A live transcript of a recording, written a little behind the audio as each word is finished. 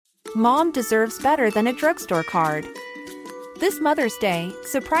Mom deserves better than a drugstore card. This Mother's Day,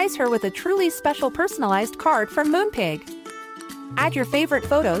 surprise her with a truly special personalized card from Moonpig. Add your favorite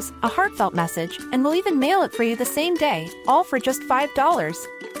photos, a heartfelt message, and we'll even mail it for you the same day, all for just $5.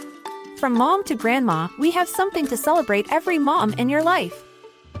 From mom to grandma, we have something to celebrate every mom in your life.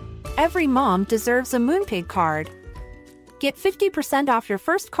 Every mom deserves a Moonpig card. Get 50% off your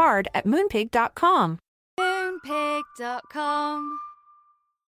first card at moonpig.com. Moonpig.com.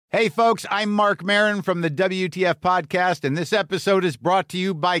 Hey folks, I'm Mark Maron from the WTF Podcast, and this episode is brought to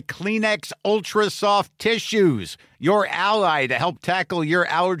you by Kleenex Ultra Soft Tissues, your ally to help tackle your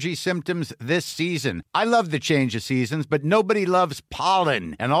allergy symptoms this season. I love the change of seasons, but nobody loves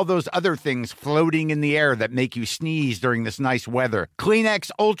pollen and all those other things floating in the air that make you sneeze during this nice weather.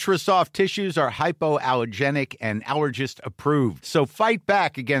 Kleenex Ultra Soft Tissues are hypoallergenic and allergist approved, so fight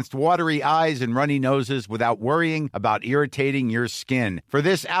back against watery eyes and runny noses without worrying about irritating your skin. For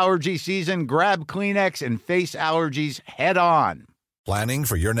this allergy season, grab Kleenex and face allergies head on. Planning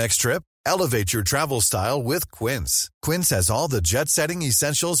for your next trip? Elevate your travel style with Quince. Quince has all the jet-setting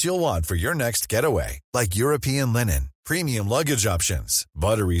essentials you'll want for your next getaway, like European linen, premium luggage options,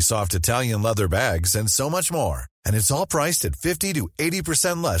 buttery soft Italian leather bags, and so much more. And it's all priced at 50 to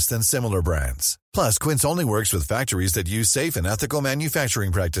 80% less than similar brands. Plus, Quince only works with factories that use safe and ethical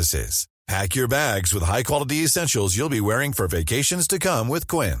manufacturing practices. Pack your bags with high-quality essentials you'll be wearing for vacations to come with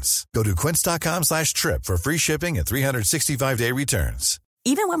Quince. Go to quince.com/trip for free shipping and 365-day returns.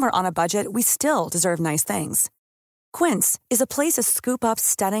 Even when we're on a budget, we still deserve nice things. Quince is a place to scoop up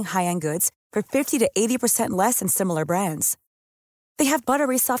stunning high-end goods for 50 to 80% less than similar brands. They have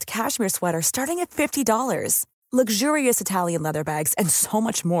buttery soft cashmere sweaters starting at $50, luxurious Italian leather bags, and so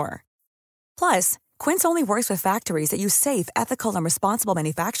much more. Plus, Quince only works with factories that use safe, ethical, and responsible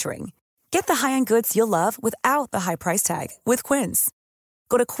manufacturing. Get the high-end goods you'll love without the high price tag with Quince.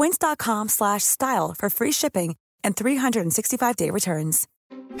 Go to quince.com/style for free shipping and 365-day returns.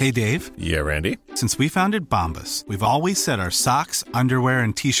 Hey, Dave. Yeah, Randy. Since we founded Bombas, we've always said our socks, underwear,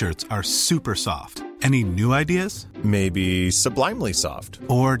 and T-shirts are super soft. Any new ideas? Maybe sublimely soft.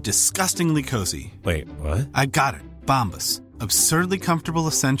 Or disgustingly cozy. Wait, what? I got it. Bombas. Absurdly comfortable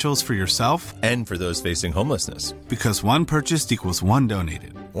essentials for yourself and for those facing homelessness. Because one purchased equals one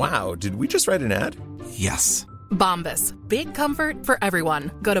donated. Wow, did we just write an ad? Yes. Bombas. Big comfort for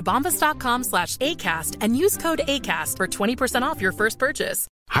everyone. Go to bombas.com/ACAST and use code ACAST for 20% off your first purchase.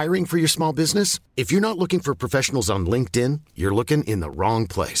 Hiring for your small business? If you're not looking for professionals on LinkedIn, you're looking in the wrong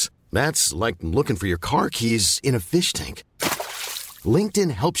place. That's like looking for your car keys in a fish tank. LinkedIn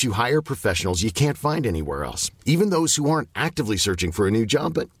helps you hire professionals you can't find anywhere else, even those who aren't actively searching for a new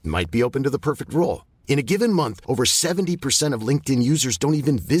job but might be open to the perfect role. In a given month, over 70% of LinkedIn users don't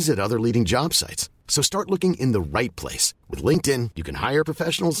even visit other leading job sites. So start looking in the right place. With LinkedIn, you can hire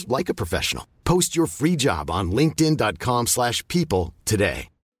professionals like a professional. Post your free job on linkedin.com/people today.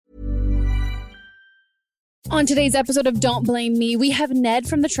 On today's episode of Don't Blame Me, we have Ned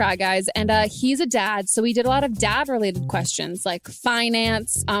from the Try Guys, and he's a dad, so we did a lot of dad-related questions like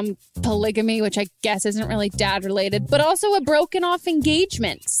finance, polygamy, which I guess isn't really dad-related, but also a broken-off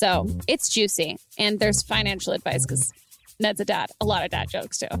engagement. So it's juicy, and there's financial advice because Ned's a dad. A lot of dad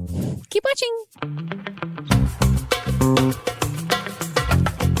jokes, too. Keep watching.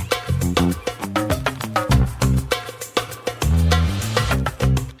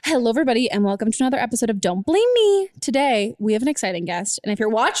 Hello, everybody, and welcome to another episode of Don't Blame Me. Today, we have an exciting guest, and if you're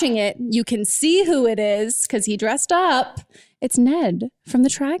watching it, you can see who it is because he dressed up. It's Ned from the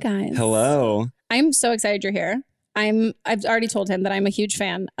Try Guys. Hello. I'm so excited you're here. I've already told him that I'm a huge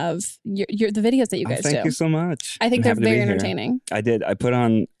fan of the videos that you guys do. Thank you so much. I think they're very entertaining. I did. I put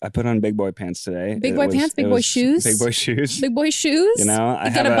on big boy pants today. Big boy pants, big boy shoes. Big boy shoes. Big boy shoes. You know, I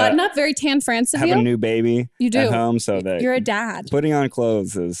got a button up, very tan France of you. you. I have a new baby. You do. At home, so that you're a dad. Putting on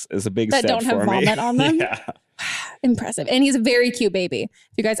clothes is a big step for me. That don't have vomit on them. Yeah. Impressive. And he's a very cute baby.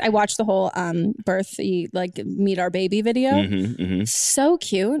 You guys, I watched the whole birth, meet our baby video. Mm-hmm, mm-hmm. So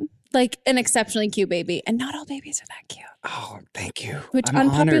cute. Like an exceptionally cute baby. And not all babies are that cute. Oh, thank you. Which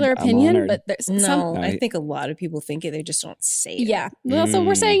unpopular opinion, but there's I think a lot of people think it. They just don't say it. Yeah. Well, so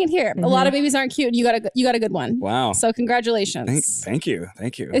we're saying it here. Mm-hmm. A lot of babies aren't cute. You got a good one. Wow. So congratulations. Thank you.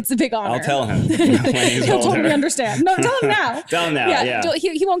 It's a big honor. I'll tell him. He'll totally understand. No, tell him now. Tell him now. Yeah.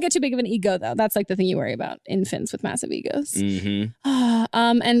 He won't get too big of an ego though. That's like the thing you worry about. Infants with massive egos. Mm-hmm.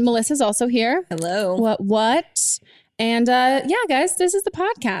 And Melissa's also here. Hello. What? And guys, this is the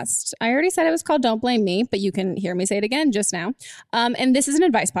podcast. I already said it was called Don't Blame Me, but you can hear me say it again just now. And this is an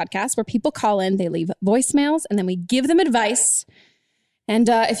advice podcast where people call in, they leave voicemails, and then we give them advice. And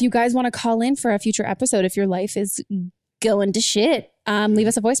if you guys want to call in for a future episode, if your life is going to shit, leave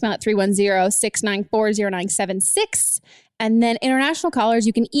us a voicemail at 310-694-0976. And then international callers,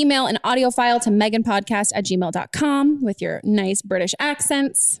 you can email an audio file to meganpodcast@gmail.com with your nice British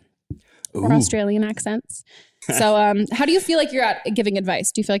accents or Australian accents. So how do you feel like you're at giving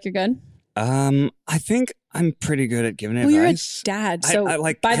advice? Do you feel like you're good? I think I'm pretty good at giving advice. Well, you're a dad, so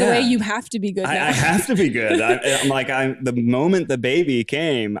by the way, you have to be good now. I have to be good. The moment the baby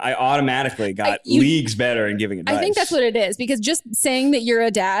came, I automatically got leagues better in giving advice. I think that's what it is, because just saying that you're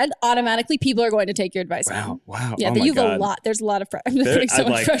a dad, automatically people are going to take your advice. Wow. Yeah, oh you've God. a lot. There's a lot of pressure. I'm putting so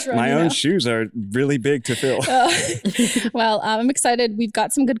much pressure on my you own now. shoes are really big to fill. Well, I'm excited. We've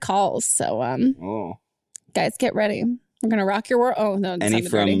got some good calls. So, guys, get ready. We're going to rock your world. Oh, no.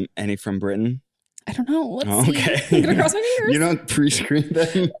 Any from Britain? I don't know. Let's see. Okay. I'm going to cross my fingers. You don't pre-screen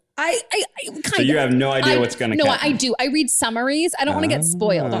them? I kind so you have no idea what's going to come. No, I do. I read summaries. I don't want to get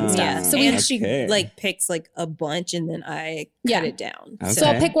spoiled on stuff. Yeah. So she picks a bunch and then I cut it down. Okay. So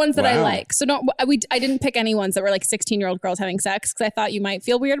I'll pick ones that I like. So I didn't pick any ones that were like 16-year-old girls having sex, because I thought you might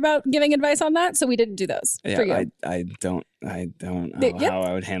feel weird about giving advice on that. So we didn't do those for you. I don't know how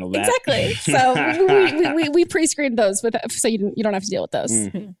I would handle that. Exactly. So we pre-screened those so you don't have to deal with those.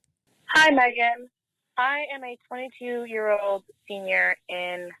 Mm. Hi, Megan. I am a 22-year-old senior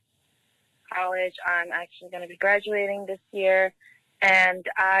in college. I'm actually going to be graduating this year, and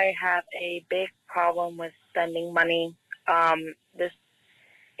I have a big problem with spending money. This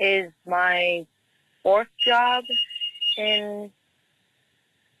is my 4th job in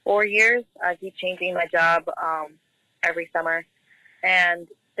 4 years. I keep changing my job every summer, and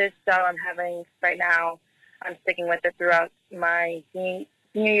this job I'm having right now, I'm sticking with it throughout my senior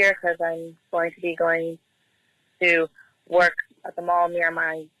year, because I'm going to be going to work at the mall near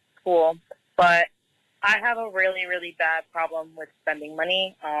my school. But I have a really, really bad problem with spending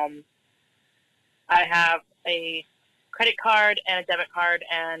money. I have a credit card and a debit card,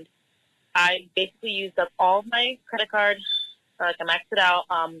 and I basically used up all of my credit card. I maxed it out,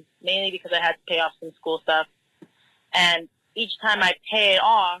 mainly because I had to pay off some school stuff. And each time I pay it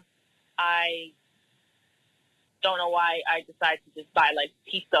off, I don't know why I decided to just buy like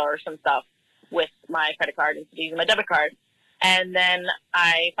pizza or some stuff with my credit card instead of using my debit card. And then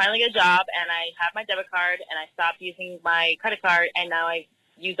I finally get a job and I have my debit card and I stopped using my credit card, and now I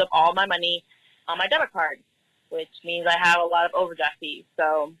use up all my money on my debit card, which means I have a lot of overdraft fees.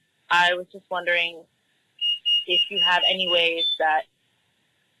 So I was just wondering if you have any ways that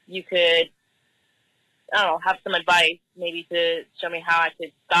you could, I don't know, have some advice maybe to show me how I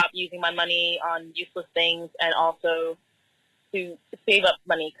could stop using my money on useless things, and also to save up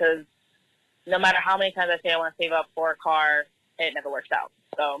money, because no matter how many times I say I want to save up for a car, it never works out.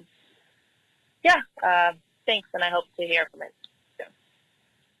 So, yeah, thanks, and I hope to hear from it. So.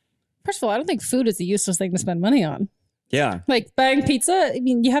 First of all, I don't think food is a useless thing to spend money on. Yeah. Like buying pizza, I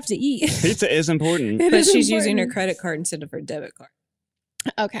mean, you have to eat. Pizza is important. But she's using her credit card instead of her debit card.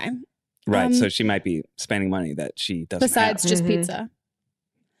 Okay. Right. So she might be spending money that she doesn't besides have. just pizza.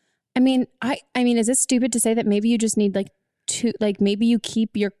 I mean, is it stupid to say that maybe you just need maybe you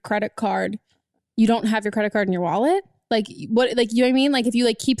keep your credit card, you don't have your credit card in your wallet? Like what, like, you know what I mean? Like if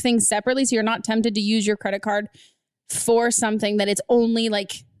you keep things separately, so you're not tempted to use your credit card for something that it's only I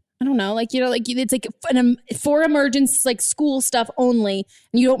don't know, it's for emergency, school stuff only,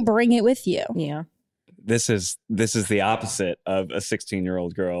 and you don't bring it with you. Yeah. This is the opposite of a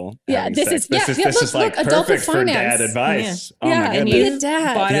 16-year-old girl. Yeah, this is perfect for dad advice. Yeah. Oh my And goodness. you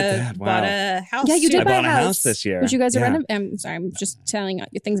dad. Bought a house. Yeah, you did buy a house this year. Which you guys are I'm sorry, I'm just telling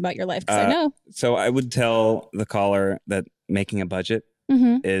you things about your life because I know. So I would tell the caller that making a budget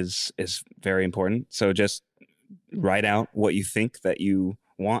is very important. So just write out what you think that you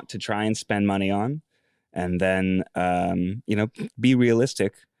want to try and spend money on, and then be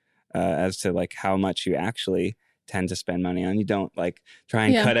realistic as to how much you actually tend to spend money on. You don't try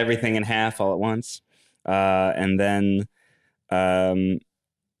and cut everything in half all at once, and then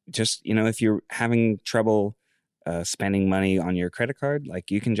just if you're having trouble spending money on your credit card,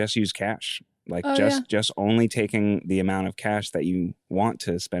 you can just use cash, just only taking the amount of cash that you want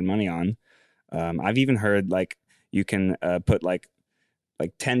to spend money on. I've even heard you can put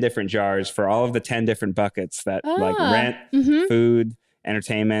 10 different jars for all of the 10 different buckets that rent, food,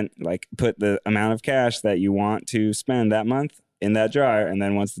 entertainment, put the amount of cash that you want to spend that month in that jar. And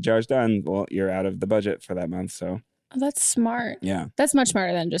then once the jar's done, well, you're out of the budget for that month. So that's smart. Yeah. That's much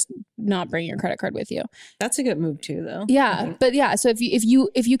smarter than just not bringing your credit card with you. That's a good move too, though. Yeah. But yeah, so if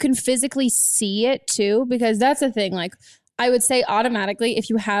you can physically see it too, because that's the thing, I would say automatically, if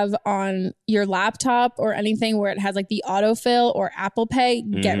you have on your laptop or anything where it has like the autofill or Apple Pay,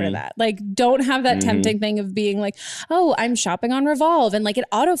 get rid of that. Like, don't have that tempting thing of being like, oh, I'm shopping on Revolve and like it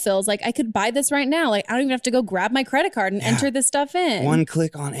autofills. Like, I could buy this right now. Like, I don't even have to go grab my credit card and enter this stuff in. One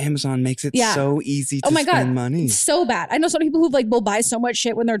click on Amazon makes it so easy to spend money. So bad. I know some people who like will buy so much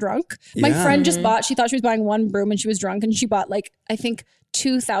shit when they're drunk. My friend just bought, she thought she was buying one broom and she was drunk, and she bought like, I think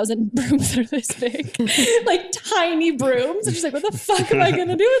 2,000 brooms that are this big, like tiny brooms. And she's like, what the fuck am I going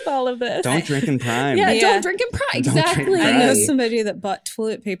to do with all of this? Don't drink in Prime. Don't drink in Prime. Exactly. I know somebody that bought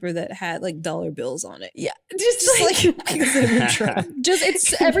toilet paper that had like dollar bills on it. Yeah. Just like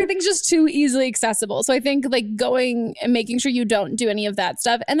everything's just too easily accessible. So I think like going and making sure you don't do any of that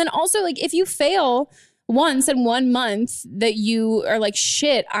stuff. And then also like if you fail once in 1 month that you are like,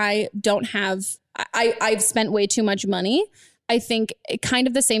 shit, I've spent way too much money. I think kind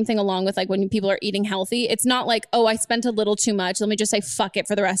of the same thing along with like when people are eating healthy. It's not like, oh, I spent a little too much. Let me just say fuck it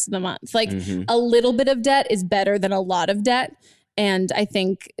for the rest of the month. Like a little bit of debt is better than a lot of debt. And I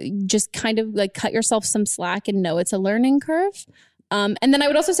think just kind of like cut yourself some slack and know it's a learning curve. And then I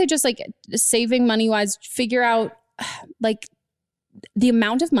would also say just like saving money wise, figure out like the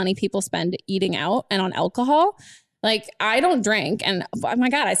amount of money people spend eating out and on alcohol. Like, I don't drink, and oh my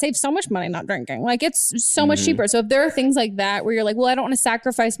God, I save so much money not drinking. Like, it's so much cheaper. So if there are things like that where you're like, well, I don't want to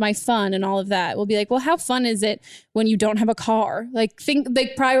sacrifice my fun and all of that, we'll be like, well, how fun is it when you don't have a car? Like,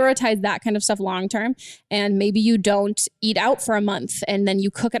 prioritize that kind of stuff long term. And maybe you don't eat out for a month and then you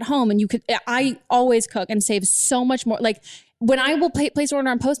cook at home, and I always cook and save so much more. Like, when I will place an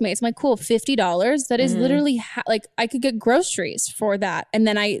order on Postmates, I'm like, cool, $50. That is literally like I could get groceries for that. And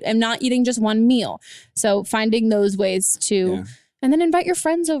then I am not eating just one meal. So finding those ways to, and then invite your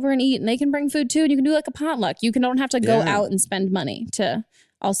friends over and eat, and they can bring food too. And you can do like a potluck. You don't have to go out and spend money to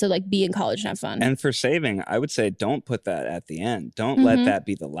also like be in college and have fun. And for saving, I would say don't put that at the end. Don't let that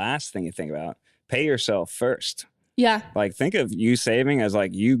be the last thing you think about. Pay yourself first. Yeah. Like think of you saving as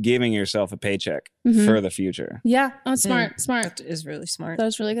like you giving yourself a paycheck for the future. Yeah. Oh, smart. Smart. That is really smart. That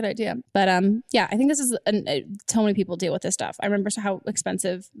was a really good idea. But yeah, I think this is so many people deal with this stuff. I remember how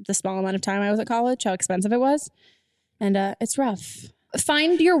expensive the small amount of time I was at college, how expensive it was. And it's rough.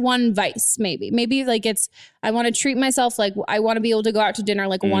 Find your one vice, maybe. Maybe like I want to treat myself like I want to be able to go out to dinner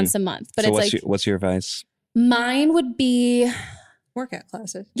like once a month. But so it's what's your vice? Mine would be workout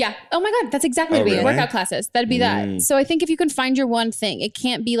classes. Yeah. Oh my God. That's exactly what it'd be. Workout classes. That'd be that. So I think if you can find your one thing, it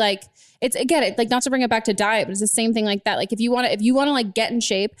can't be like, like not to bring it back to diet, but it's the same thing like that. Like if you want to like get in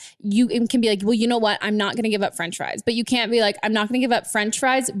shape, it can be like, well, you know what? I'm not going to give up French fries, but you can't be like, I'm not going to give up French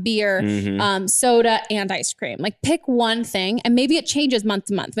fries, beer, soda, and ice cream. Like pick one thing, and maybe it changes month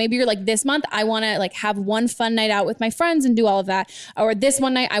to month. Maybe you're like, this month I want to like have one fun night out with my friends and do all of that. Or this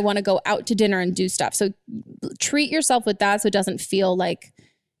one night I want to go out to dinner and do stuff. So treat yourself with that. So it doesn't feel like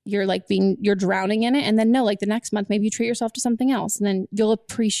you're drowning in it. And then like the next month, maybe you treat yourself to something else, and then you'll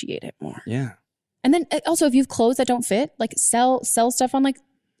appreciate it more. Yeah. And then also if you have clothes that don't fit, like sell stuff on like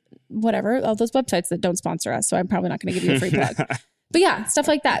whatever, all those websites that don't sponsor us. So I'm probably not going to give you a free plug, but yeah, stuff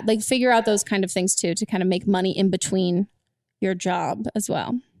like that. Like figure out those kind of things too, to kind of make money in between your job as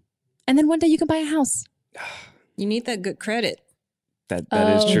well. And then one day you can buy a house. You need that good credit. That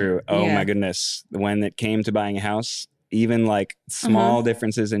is true. Oh my goodness. When it came to buying a house, even like small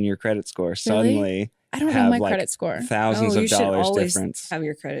differences in your credit score suddenly I don't know my credit score. Thousands of dollars difference. Have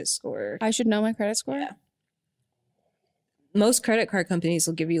your credit score. I should know my credit score. Yeah. Most credit card companies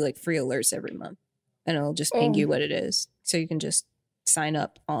will give you like free alerts every month, and it'll just ping you what it is, so you can just sign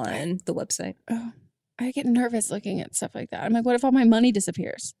up on the website. Oh, I get nervous looking at stuff like that. I'm like, what if all my money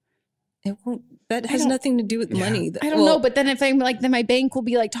disappears? It won't. That has nothing to do with money. I don't know, but then if I'm like, then my bank will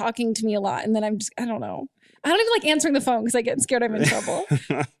be like talking to me a lot, and then I don't know. I don't even like answering the phone because I get scared I'm in trouble.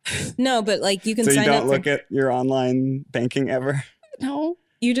 No, but like you can sign up. So you don't up look at your online banking ever? No.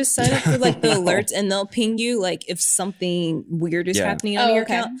 You just sign up for like the alerts, and they'll ping you like if something weird is happening on your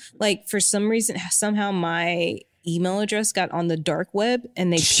account. Like for some reason, somehow my email address got on the dark web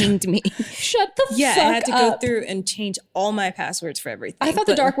and they pinged me. Shut the fuck up. Yeah, I had to go through and change all my passwords for everything. I thought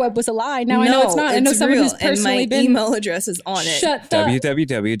the dark web was a lie. Now I know it's not. I know someone who's personally been. And my email address is on it. Shut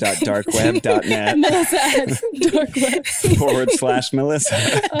www.darkweb.net. Melissa at dark web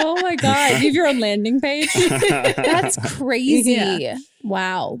 /Melissa. Oh my God. You have your own landing page? That's crazy. Yeah.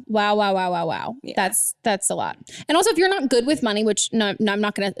 Wow. Yeah. That's a lot. And also, if you're not good with money, which no, I'm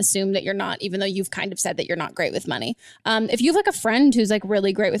not going to assume that you're not, even though you've kind of said that you're not great with money. If you have like a friend who's like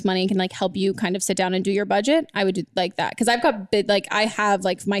really great with money and can like help you kind of sit down and do your budget, I would do like that. Cause I've got I have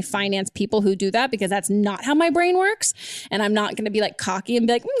like my finance people who do that because that's not how my brain works. And I'm not going to be like cocky and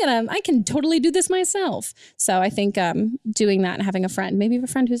be like, I can totally do this myself. So I think doing that and having a friend, maybe have a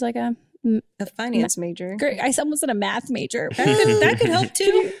friend who's like a finance major. Great. I almost said a math major. That could help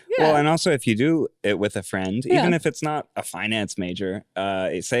too. Yeah. Well, and also if you do it with a friend, even if it's not a finance major,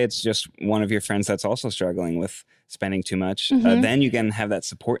 say it's just one of your friends that's also struggling with spending too much, then you can have that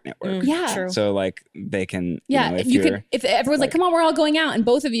support network. Yeah. True. So like they can, if everyone's like, come on, we're all going out, and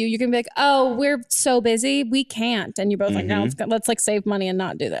both of you can be like, oh, we're so busy, we can't. And you're both like, no, let's like save money and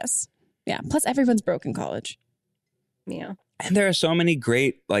not do this. Yeah. Plus everyone's broke in college. Yeah. And there are so many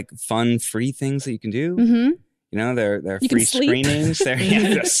great, like, fun, free things that you can do. Mm-hmm. You know, there are You free can sleep. screenings.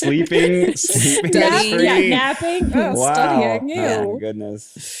 There, sleeping is free. Napping. Wow. Studying. Ew. Oh, my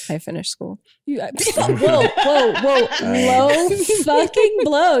goodness. I finished school. Whoa. Low fucking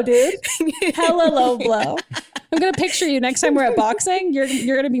blow, dude. Hella low blow. I'm going to picture you next time we're at boxing. You're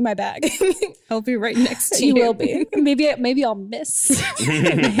going to be my bag. I'll be right next to you. You will be. Maybe I'll miss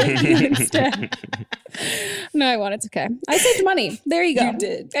and hit you instead. No, I won't. It's okay. I saved money. There you go. You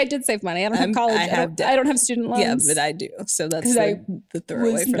did. I did save money. I don't have college. I don't have student loans. Yeah, but I do. So that's the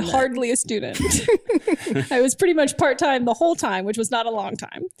throwaway from that. Hardly a student. I was pretty much part-time the whole time, which was not a long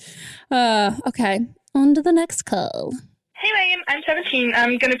time. Okay. On to the next call. Hey Megan, I'm 17.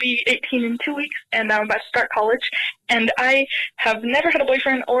 I'm going to be 18 in 2 weeks, and I'm about to start college. And I have never had a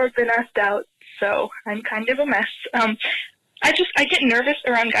boyfriend or been asked out, so I'm kind of a mess. I get nervous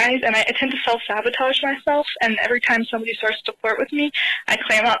around guys, and I tend to self-sabotage myself. And every time somebody starts to flirt with me, I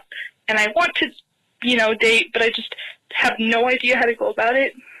clam up, and I want to, date, but I just have no idea how to go about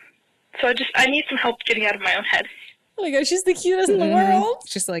it. So I need some help getting out of my own head. Oh my gosh, she's the cutest in the world.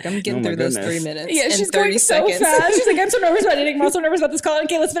 She's like, I'm getting through those 3 minutes. Yeah, she's 30 going so seconds. fast. She's like, I'm so nervous about dating. I'm also nervous about this call.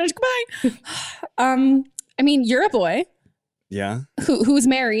 Okay, let's finish. Goodbye. I mean, you're a boy. Yeah. Who's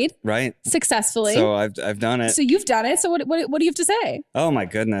married. Right. Successfully. So I've done it. So you've done it. So what do you have to say? Oh my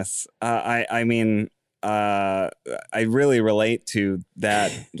goodness. I mean, I really relate to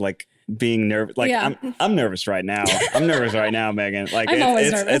that, like, being nervous. Like, Yeah. I'm nervous right now. I'm nervous right now, Megan. Like, I'm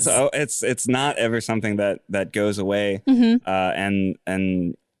always nervous. It's not ever something that goes away. Mm-hmm.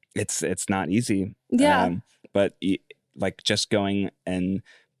 And it's not easy. Yeah. But like just going and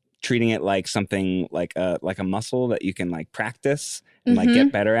treating it like something like a muscle that you can like practice and like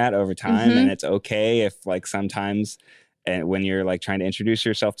get better at over time. And it's okay if like sometimes and when you're like trying to introduce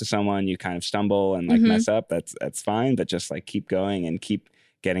yourself to someone, you kind of stumble and like mess up. That's fine. But just like keep going and keep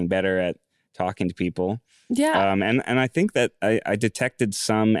getting better at talking to people. Yeah. And I think that I detected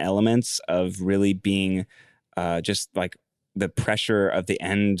some elements of really being just like the pressure of the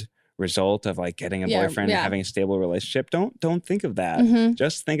end result of like getting a boyfriend and having a stable relationship. Don't think of that.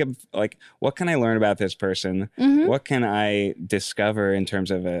 Just think of like, what can I learn about this person? What can I discover in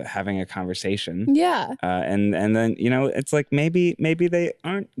terms of having a conversation? Yeah. And then, it's like maybe they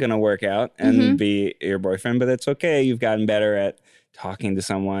aren't going to work out and be your boyfriend, but it's okay. You've gotten better at talking to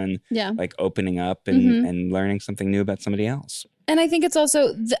someone, like opening up and learning something new about somebody else. And I think it's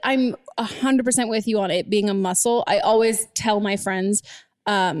also, I'm 100% with you on it being a muscle. I always tell my friends,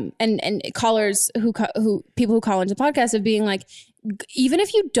 and callers people who call into the podcast of being like, even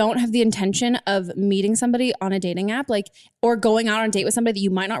if you don't have the intention of meeting somebody on a dating app, like, or going out on a date with somebody that you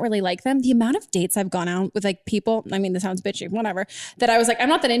might not really like them, the amount of dates I've gone out with like people, I mean, this sounds bitchy, whatever, that I was like, I'm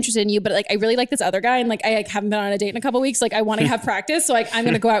not that interested in you, but like, I really like this other guy. And like, I like, haven't been on a date in a couple of weeks. Like I want to have practice. So like, I'm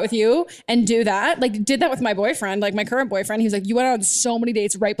going to go out with you and do that. Like did that with my boyfriend, like my current boyfriend. He was like, you went on so many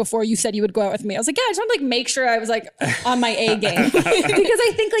dates right before you said you would go out with me. I was like, yeah, I just want to like make sure I was like on my A game because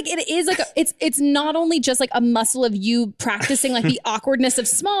I think like it is like, it's not only just like a muscle of you practicing like the awkwardness of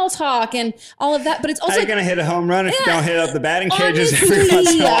small talk and all of that, but it's also how are you gonna hit a home run if you don't hit up the batting cages every once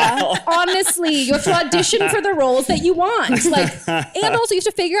in a while? Honestly, you have to audition for the roles that you want. Like, and also you have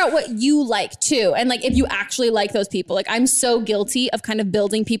to figure out what you like too, and like if you actually like those people. Like I'm so guilty of kind of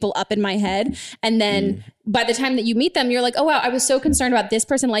building people up in my head, and then by the time that you meet them, you're like, oh wow, I was so concerned about this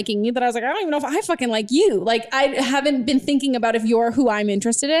person liking you that I was like, I don't even know if I fucking like you. Like I haven't been thinking about if you're who I'm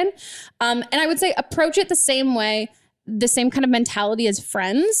interested in. And I would say approach it the same way the same kind of mentality as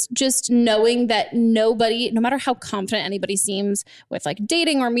friends, just knowing that nobody, no matter how confident anybody seems with like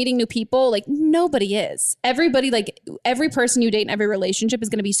dating or meeting new people, like nobody is. Everybody, like every person you date in every relationship is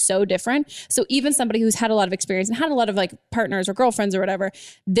going to be so different. So even somebody who's had a lot of experience and had a lot of like partners or girlfriends or whatever,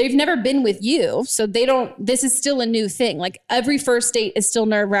 they've never been with you. So they don't, this is still a new thing. Like every first date is still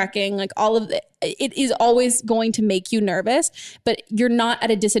nerve wracking. Like all of it is always going to make you nervous, but you're not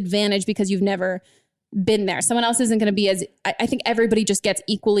at a disadvantage because you've never been there. Someone else isn't going to be as, I think everybody just gets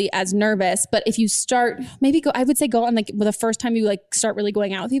equally as nervous. But if you start, maybe go, I would say go on like the first time you like start really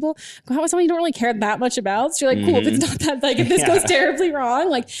going out with people, go out with someone you don't really care that much about. So you're like, cool, if it's not that, like if this goes terribly wrong,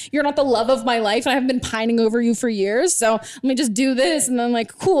 like you're not the love of my life and I haven't been pining over you for years. So let me just do this. And then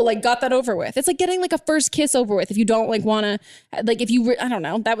like, cool, like got that over with. It's like getting like a first kiss over with. If you don't like want to, like if you, I don't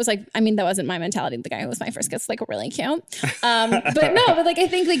know, that was like, I mean, that wasn't my mentality. The guy who was my first kiss, like really cute. But no, but like, I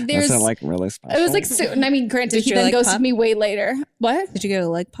think like there's, like really special. It was like, and I mean, granted, he then ghosted me way later. What? Did you get a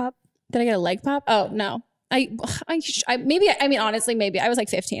leg pop? Did I get a leg pop? Oh, no. I mean, honestly, maybe. I was like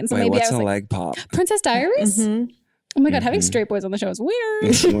 15. So Wait, maybe what's I was a like, leg pop? Princess Diaries? Mm-hmm. Oh my God, having straight boys on the show is weird. Oh,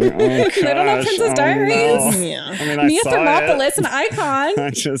 they don't know Princess Diaries. No. Yeah. I mean, Mia Thermopolis, an icon. I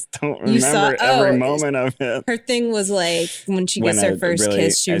just don't remember every moment of it. Her thing was like when she gets her first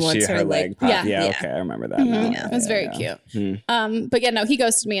kiss, she wants her leg pop. Yeah, okay, I remember that now. Yeah, it was very cute. But yeah, no, he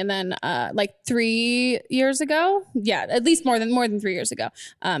ghosted me, and then like 3 years ago, at least more than 3 years ago,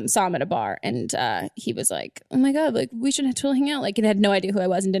 saw him at a bar, and he was like, "Oh my God, like we should totally hang out." Like he had no idea who I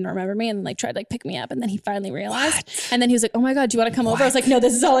was and didn't remember me, and like tried to like pick me up, and then he finally realized. And then he was like, "Oh my God, do you want to come over?" I was like, "No,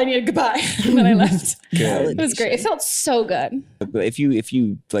 this is all I needed. Goodbye." And then I left. Good. It was great. It felt so good. If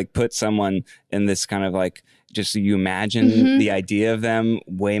you like put someone in this kind of like, just you imagine the idea of them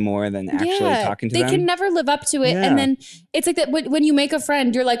way more than actually talking to them. They can never live up to it. And then it's like that when you make a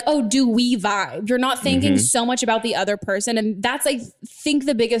friend, you're like, oh, do we vibe? You're not thinking so much about the other person. And that's, I think,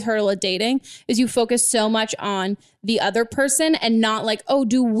 the biggest hurdle of dating is you focus so much on the other person and not like, oh,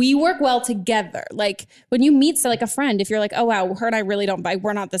 do we work well together? Like when you meet like a friend, if you're like, oh, wow, her and I really don't vibe.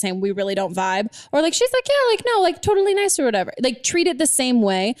 We're not the same. We really don't vibe. Or like, she's like, yeah, like, no, like totally nice or whatever. Like treat it the same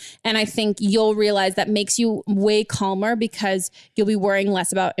way. And I think you'll realize that makes you way calmer because you'll be worrying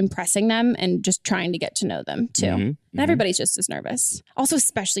less about impressing them and just trying to get to know them too. And everybody's just as nervous. Also,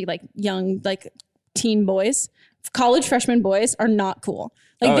 especially like young, like teen boys, college freshman boys are not cool.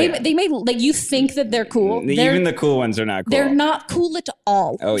 Like they may like you think that they're cool. Even the cool ones are not cool. They're not cool at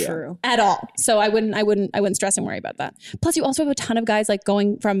all. Oh yeah. True. At all. So I wouldn't stress and worry about that. Plus you also have a ton of guys like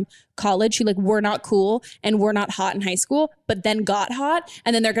going from college who like were not cool and were not hot in high school, but then got hot,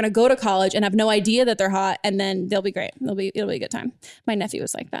 and then they're gonna go to college and have no idea that they're hot, and then they'll be great. It'll be a good time. My nephew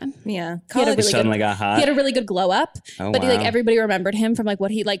was like that. Yeah. College suddenly got hot. He had a really good glow up. Oh, but wow. he, like everybody remembered him from like what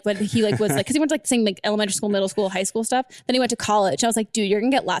he like when he like was like, because he went to like sing like elementary school, middle school, high school stuff. Then he went to college. I was like, dude, you're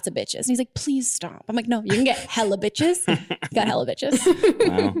gonna get lots of bitches. And he's like, please stop. I'm like, no, you can get hella bitches. He got hella bitches.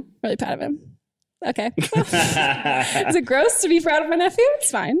 Wow. Really proud of him. Okay. Is it gross to be proud of my nephew? It's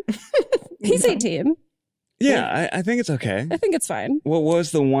fine. He's 18. Yeah, I think it's okay. I think it's fine. What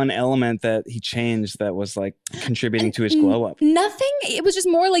was the one element that he changed that was like contributing to his glow up? Nothing. It was just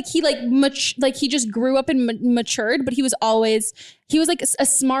more like he like he just grew up and matured, but he was like a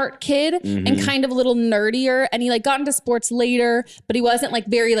smart kid and kind of a little nerdier, and he like got into sports later, but he wasn't like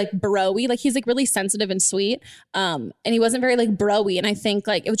very like bro-y. Like he's like really sensitive and sweet, and he wasn't very like bro-y. And I think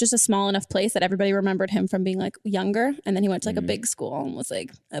like it was just a small enough place that everybody remembered him from being like younger, and then he went to like a big school and was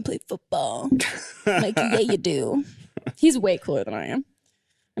like, I play football. Like, yeah, you do. He's way cooler than I am.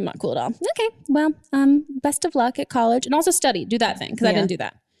 I'm not cool at all. Okay, well, best of luck at college, and also study. Do that thing because I didn't do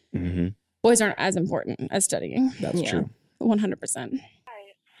that. Boys aren't as important as studying. That's true. 100%.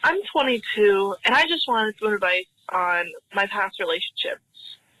 Hi, I'm 22, and I just wanted some advice on my past relationship.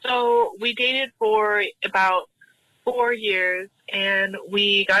 So we dated for about 4 years, and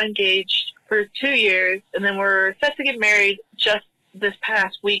we got engaged for 2 years, and then we're set to get married just this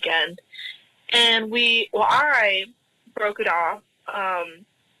past weekend. And I broke it off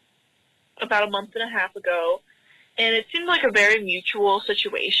about a month and a half ago, and it seemed like a very mutual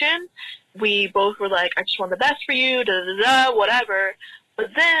situation. We both were like, I just want the best for you, whatever. But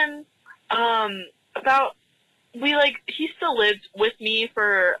then, he still lived with me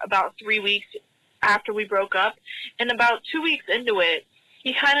for about 3 weeks after we broke up. And about 2 weeks into it,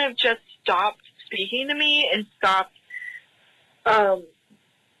 he kind of just stopped speaking to me and stopped,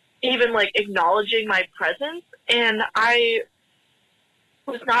 even like acknowledging my presence. And I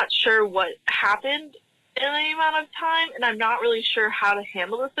was not sure what happened in any amount of time, and I'm not really sure how to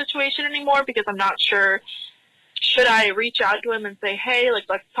handle the situation anymore because I'm not sure should I reach out to him and say, hey, like,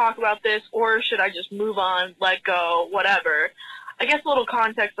 let's talk about this, or should I just move on, let go, whatever? I guess a little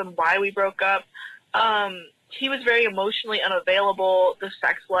context on why we broke up. He was very emotionally unavailable. The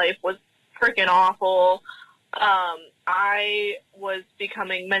sex life was freaking awful. I was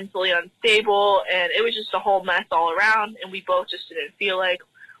becoming mentally unstable, and it was just a whole mess all around, and we both just didn't feel like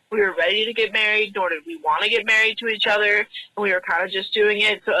we were ready to get married, nor did we want to get married to each other, and we were kind of just doing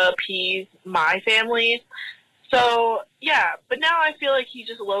it to appease my family. So, yeah, but now I feel like he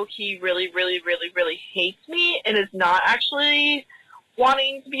just low-key really, really, really, really hates me and is not actually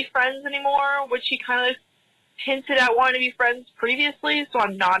wanting to be friends anymore, which he kind of hinted at wanting to be friends previously, so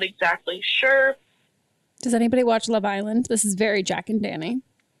I'm not exactly sure. Does anybody watch Love Island? This is very Jack and Danny.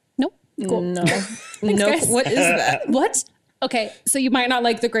 Nope. Cool. No. Thanks, Nope. guys. What is that? What? Okay, so you might not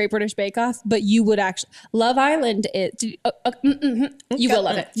like the Great British Bake Off, but you would actually. Love Island is. You will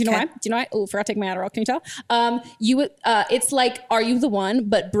love it. Do you know why? Do you know why? Oh, forgot to take my Adderall. Can you tell? You would. It's like Are You the One,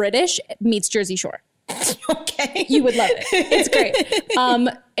 but British meets Jersey Shore. Okay. You would love it. It's great.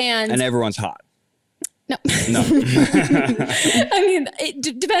 And everyone's hot. No. I mean,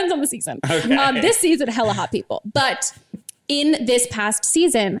 it depends on the season. Okay. This season, hella hot people. But in this past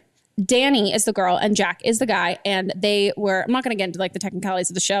season, Danny is the girl and Jack is the guy. And they were, I'm not going to get into like the technicalities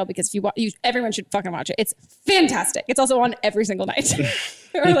of the show because if everyone should fucking watch it. It's fantastic. It's also on every single night.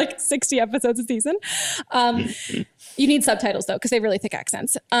 There are like 60 episodes a season. You need subtitles though, because they have really thick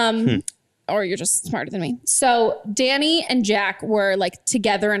accents. Or you're just smarter than me. So Danny and Jack were like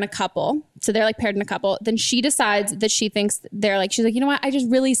together in a couple. So they're like paired in a couple. Then she decides that she's like, you know what? I just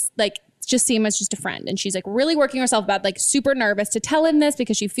really like just see him as just a friend. And she's like really working herself about like super nervous to tell him this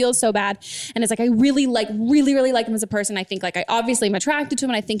because she feels so bad. And it's like, I really like him as a person. I think like I obviously am attracted to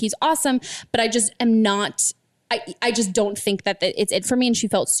him and I think he's awesome, but I just am not, I just don't think that it's it for me. And she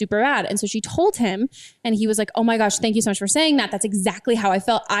felt super bad. And so she told him and he was like, oh my gosh, thank you so much for saying that. That's exactly how I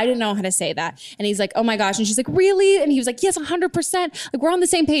felt. I didn't know how to say that. And he's like, oh my gosh. And she's like, really? And he was like, yes, 100%. Like we're on the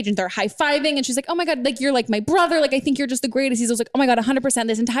same page and they're high-fiving. And she's like, oh my God, like you're like my brother. Like I think you're just the greatest. He's like, oh my God, 100%.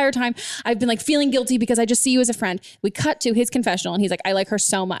 This entire time I've been like feeling guilty because I just see you as a friend. We cut to his confessional and he's like, I like her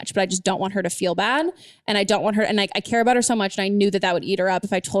so much, but I just don't want her to feel bad. And I don't want her, and like I care about her so much. And I knew that would eat her up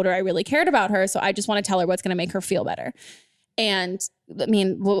if I told her I really cared about her. So I just want to tell her what's going to make her feel better. And I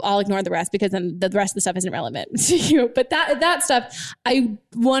mean, I'll ignore the rest because then the rest of the stuff isn't relevant to you. But that stuff, I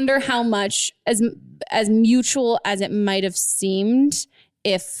wonder how much, as mutual as it might have seemed,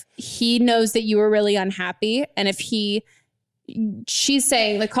 if he knows that you were really unhappy, and if she's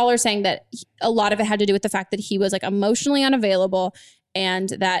saying, the caller's saying that a lot of it had to do with the fact that he was like emotionally unavailable and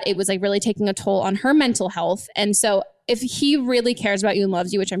that it was like really taking a toll on her mental health. And so if he really cares about you and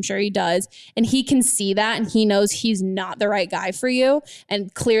loves you, which I'm sure he does, and he can see that and he knows he's not the right guy for you,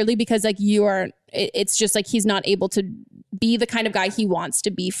 and clearly because like you are, it's just like he's not able to be the kind of guy he wants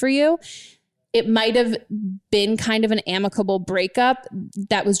to be for you. It might have been kind of an amicable breakup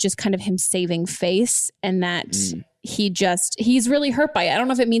that was just kind of him saving face, and that he's really hurt by it. I don't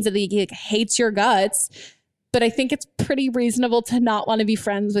know if it means that he like hates your guts, but I think it's pretty reasonable to not want to be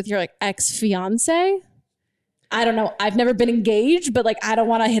friends with your like ex-fiance. I don't know. I've never been engaged, but like I don't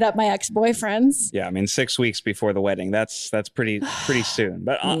want to hit up my ex-boyfriends. Yeah, I mean 6 weeks before the wedding. That's pretty soon.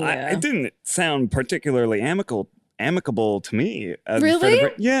 But it didn't sound particularly amicable to me. Really?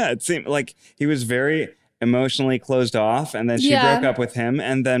 Yeah, it seemed like he was very emotionally closed off, and then she broke up with him,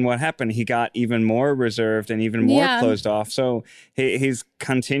 and then what happened? He got even more reserved and even more closed off. So he's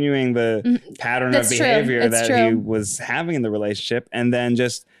continuing the pattern of behavior he was having in the relationship, and then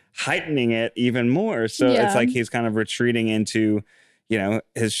just heightening it even more. So it's like he's kind of retreating into,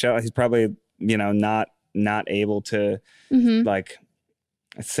 his shell. He's probably, not able to like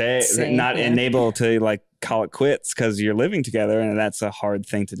unable to like call it quits because you're living together, and that's a hard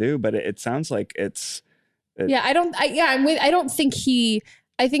thing to do. But it sounds like I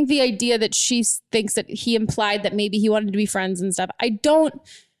think the idea that she thinks that he implied that maybe he wanted to be friends and stuff. I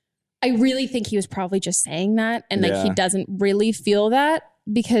really think he was probably just saying that, and like he doesn't really feel that,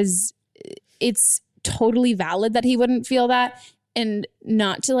 because it's totally valid that he wouldn't feel that. And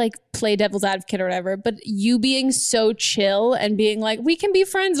not to like play devil's advocate or whatever, but you being so chill and being like, we can be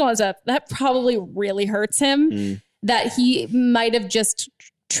friends and all that stuff, that probably really hurts him. That he might have just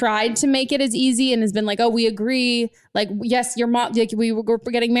tried to make it as easy and has been like, oh, we agree. Like, yes, your mom, like we were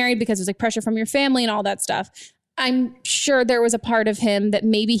getting married because there's like pressure from your family and all that stuff. I'm sure there was a part of him that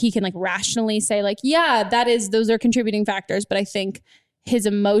maybe he can like rationally say like, yeah, those are contributing factors. But I think his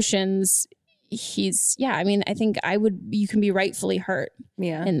emotions, I think you can be rightfully hurt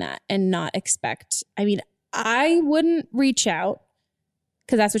in that and not expect. I mean, I wouldn't reach out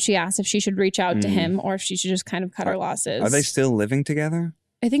because that's what she asked, if she should reach out to him or if she should just kind of cut her losses. Are they still living together?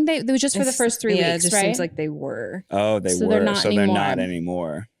 I think it was just for the first 3 weeks, it just right? seems like they were. Oh, they So were. they're not so anymore. they're not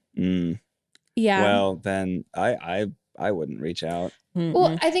anymore. Yeah. Well, then I wouldn't reach out.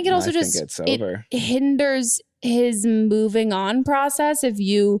 Well, I think it also I think it's over. it hinders his moving on process if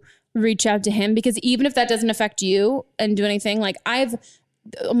you reach out to him, because even if that doesn't affect you and do anything, like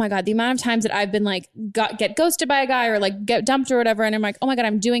oh my God, the amount of times that I've been like, get ghosted by a guy or like get dumped or whatever. And I'm like, oh my God,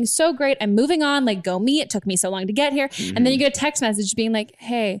 I'm doing so great. I'm moving on. Like, go me. It took me so long to get here. And then you get a text message being like,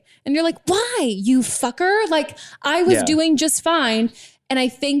 hey, and you're like, why, you fucker? Like, I was doing just fine. And I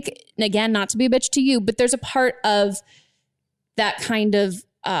think, and again, not to be a bitch to you, but there's a part of that kind of,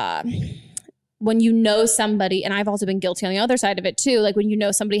 when you know somebody, and I've also been guilty on the other side of it too, like when you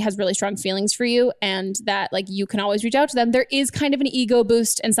know somebody has really strong feelings for you and that like you can always reach out to them, there is kind of an ego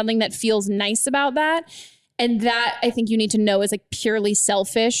boost and something that feels nice about that. And that I think you need to know is like purely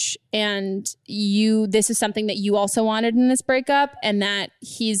selfish, and this is something that you also wanted in this breakup, and that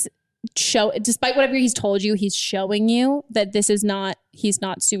despite whatever he's told you, he's showing you that he's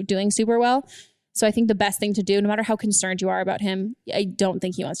not doing super well. So I think the best thing to do, no matter how concerned you are about him, I don't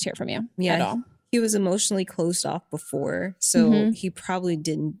think he wants to hear from you at all. He was emotionally closed off before, so he probably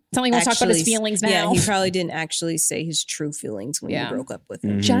didn't. Something he wants to talk about his feelings now. Yeah, he probably didn't actually say his true feelings when he broke up with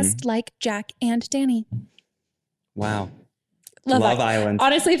him. Just like Jack and Danny. Wow. Love Island.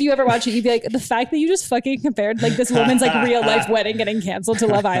 Honestly, if you ever watch it, you'd be like, the fact that you just fucking compared like this woman's like real life wedding getting canceled to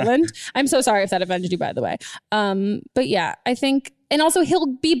Love Island. I'm so sorry if that offended you, by the way. But yeah, I think, and also he'll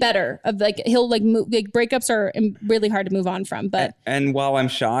be better he'll move, breakups are really hard to move on from. But and while I'm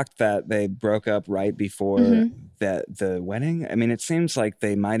shocked that they broke up right before the wedding, I mean, it seems like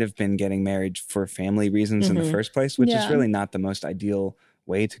they might have been getting married for family reasons in the first place, which is really not the most ideal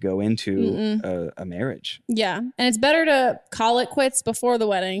way to go into a marriage. Yeah. And it's better to call it quits before the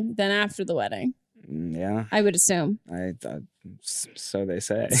wedding than after the wedding. Yeah. I would assume. So they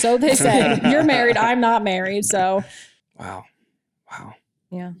say. So they say. You're married. I'm not married. So. Wow.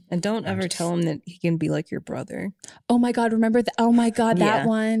 Yeah. And don't ever tell him that he can be like your brother. Oh my God. Remember that? Oh my God. That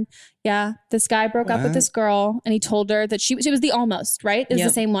one. Yeah. This guy broke up with this girl and he told her that she was the almost, right? It was the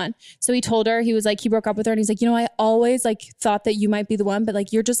same one. So he told her, he was like, he broke up with her and he's like, I always like thought that you might be the one, but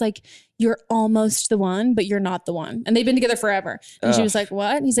like, you're just like, you're almost the one, but you're not the one. And they've been together forever. And she was like,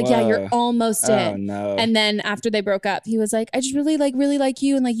 what? And he's like, yeah, you're almost it. Oh, no. And then after they broke up, he was like, I just really like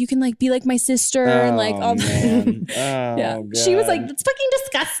you. And like, you can like be like my sister. And like, all man. yeah. God. She was like, it's fucking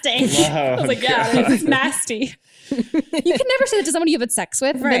disgusting. I was like, yeah, it's nasty. You can never say that to someone you have had sex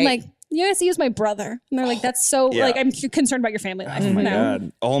with. Right. Then like, I see you as my brother. And they're like, that's so like, I'm concerned about your family life. Oh my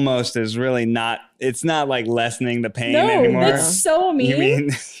God. Almost is really not, it's not like lessening the pain no, anymore. That's so mean. You mean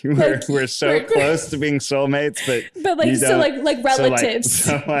we're so close to being soulmates, but like, so like relatives.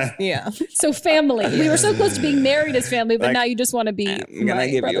 Yeah. So family. We were so close to being married as family, but now you just want to be I'm going to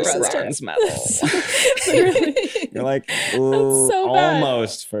give you a bronze medal. You're like, so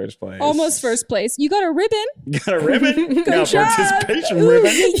almost first place. Almost first place. You got a ribbon. You got a ribbon? Good job. Participation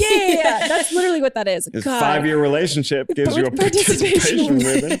ribbon. Yeah, that's literally what that is. A 5-year relationship gives you a participation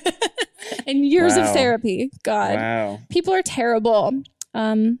ribbon. And years of therapy. God. Wow. People are terrible.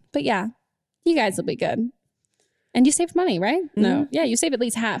 But yeah, you guys will be good. And you saved money, right? No. Yeah, you save at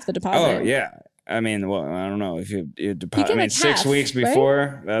least half the deposit. Oh, yeah. I mean, well, I don't know if you deposit. I mean, 6 half, weeks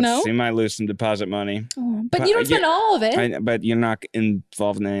before, right? You might lose some deposit money. Oh, but you don't spend all of it. But you're not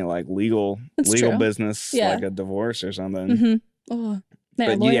involved in any like legal business, like a divorce or something. Mm-hmm. Oh.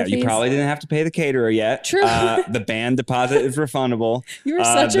 But you probably didn't have to pay the caterer yet. True. The band deposit is refundable. You were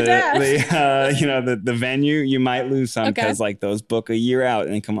such a dad. The venue, you might lose some because like those book a year out,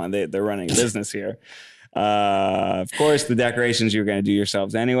 and come on, they're running a business here. Of course, the decorations you're going to do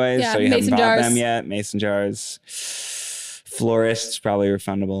yourselves anyways, so you haven't bought them yet. Mason jars, florists probably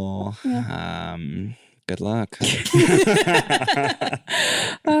refundable. Yeah. Good luck.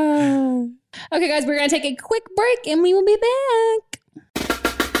 Okay, guys, we're going to take a quick break, and we will be back.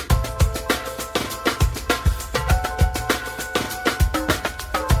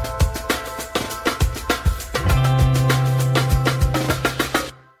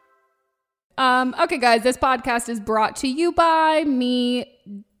 Okay, guys, this podcast is brought to you by me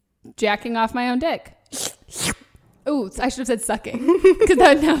jacking off my own dick. Ooh, I should have said sucking because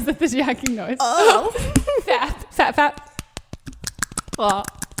that now is the jacking noise. Oh, fat. Oh.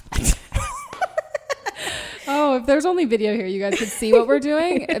 Oh, if there's only video here, you guys could see what we're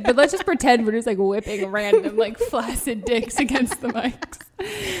doing. But let's just pretend we're just like whipping random like flaccid dicks against the mics.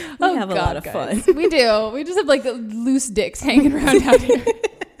 We have a lot of fun. We do. We just have like loose dicks hanging around out here.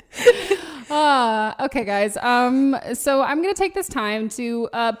 Okay, guys. So I'm going to take this time to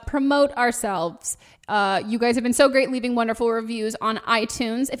promote ourselves. You guys have been so great leaving wonderful reviews on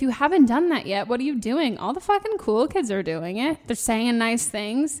iTunes. If you haven't done that yet, what are you doing? All the fucking cool kids are doing it. They're saying nice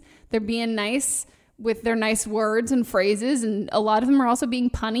things. They're being nice with their nice words and phrases. And a lot of them are also being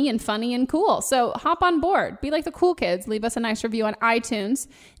punny and funny and cool. So hop on board. Be like the cool kids. Leave us a nice review on iTunes.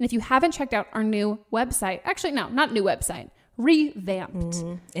 And if you haven't checked out our new website, actually, no, not new website. Revamped.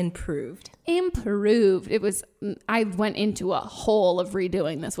 Improved. It was, I went into a hole of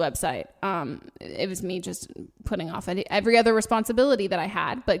redoing this website. It was me just putting off every other responsibility that I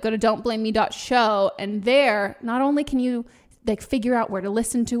had. But go to don'tblameme.show, and there, not only can you figure out where to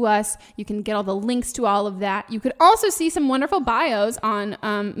listen to us, you can get all the links to all of that. You could also see some wonderful bios on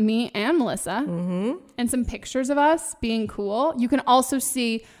me and Melissa, and some pictures of us being cool. You can also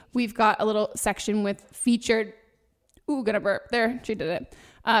see we've got a little section with featured. Ooh, gonna burp. There, she did it.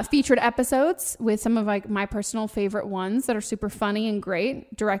 Featured episodes with some of my personal favorite ones that are super funny and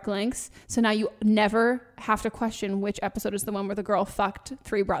great. Direct links. So now you never have to question which episode is the one where the girl fucked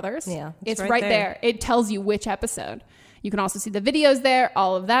 3 brothers. Yeah, it's right there. It tells you which episode. You can also see the videos there,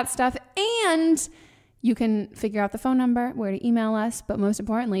 all of that stuff. And you can figure out the phone number, where to email us. But most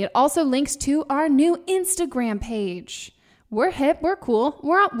importantly, it also links to our new Instagram page. We're hip. We're cool.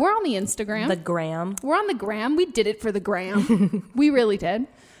 We're on the Instagram. The gram. We're on the gram. We did it for the gram. We really did.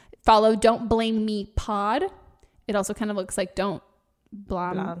 Follow Don't Blame Me Pod. It also kind of looks like Don't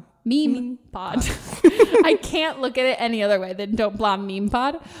Blame Meme Pod. I can't look at it any other way than Don't Blame Meme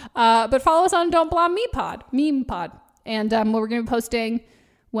Pod. But follow us on Don't Blame Me Pod. Meme Pod. And we're going to be posting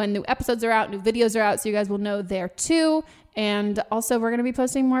when new episodes are out, new videos are out, so you guys will know there too. And also we're going to be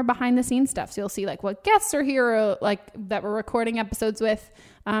posting more behind the scenes stuff. So you'll see what guests are here, that we're recording episodes with.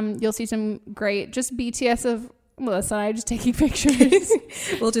 You'll see some great, just BTS of Melissa and I just taking pictures.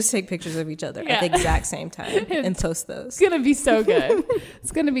 We'll just take pictures of each other at the exact same time and post those. It's going to be so good.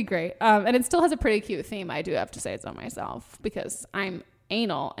 It's going to be great. And it still has a pretty cute theme. I do have to say it's on myself because I'm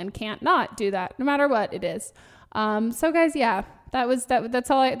anal and can't not do that no matter what it is. So guys, yeah.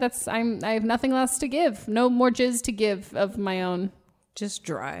 That's all I have nothing else to give. No more jizz to give of my own. Just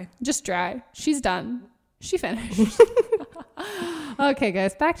dry. She's done. She finished. Okay,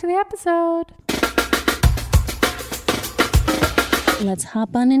 guys, back to the episode. Let's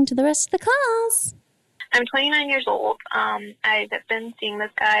hop on into the rest of the calls. I'm 29 years old. I've been seeing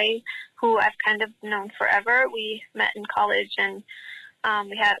this guy who I've kind of known forever. We met in college and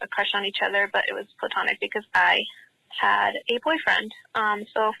we had a crush on each other, but it was platonic because I had a boyfriend.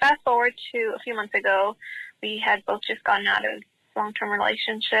 So fast forward to a few months ago, we had both just gotten out of long-term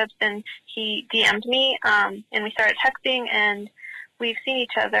relationships, and he DM'd me, and we started texting, and we've seen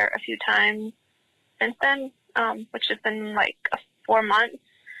each other a few times since then, which has been 4 months.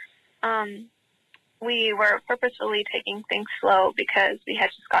 We were purposefully taking things slow because we had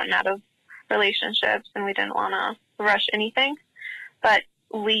just gotten out of relationships and we didn't want to rush anything, but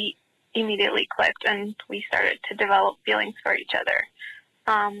we immediately clicked and we started to develop feelings for each other.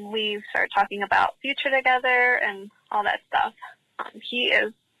 We started talking about future together and all that stuff. He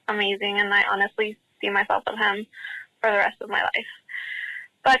is amazing, and I honestly see myself with him for the rest of my life.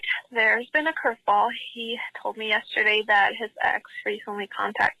 But there's been a curveball. He told me yesterday that his ex recently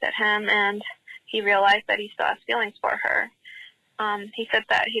contacted him and he realized that he still has feelings for her. He said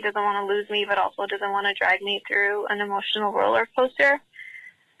that he doesn't want to lose me, but also doesn't want to drag me through an emotional roller coaster.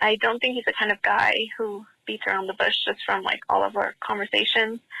 I don't think he's the kind of guy who beats around the bush just from all of our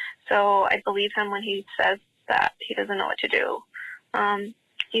conversations. So I believe him when he says that he doesn't know what to do.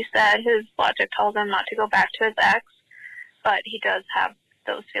 He said his logic tells him not to go back to his ex, but he does have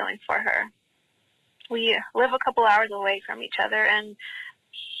those feelings for her. We live a couple hours away from each other, and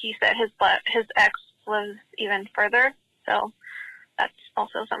he said his ex lives even further. So that's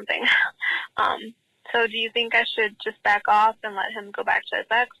also something. So do you think I should just back off and let him go back to his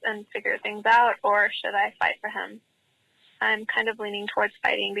ex and figure things out, or should I fight for him? I'm kind of leaning towards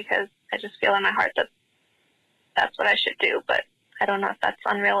fighting because I just feel in my heart that that's what I should do, but I don't know if that's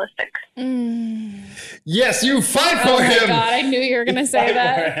unrealistic. Yes, you fight for him! Oh my God, I knew you were going to say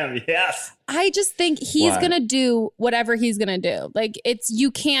that. For him. Yes. I just think he's going to do whatever he's going to do.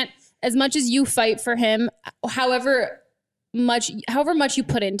 You can't, as much as you fight for him, however much you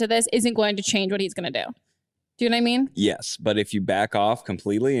put into this isn't going to change what he's going to do. Do you know what I mean? Yes, but if you back off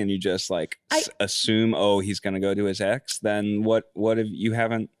completely and you just like assume, oh, he's going to go to his ex, then what if you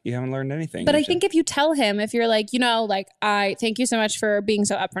haven't learned anything? But I think if you tell him, if you're like, I thank you so much for being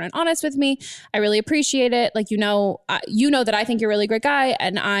so upfront and honest with me. I really appreciate it. Like, you know that I think you're a really great guy,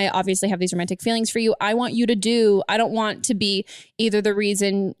 and I obviously have these romantic feelings for you. I don't want to be either the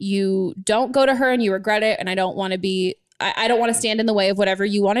reason you don't go to her and you regret it, and I don't want to stand in the way of whatever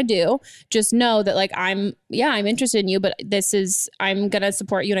you want to do. Just know that like, I'm interested in you, but I'm going to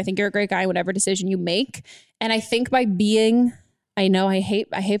support you. And I think you're a great guy, whatever decision you make. And I think by being, I know I hate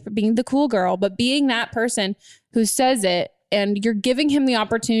being the cool girl, but being that person who says it, and you're giving him the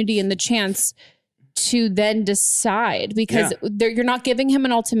opportunity and the chance to then decide, because you're not giving him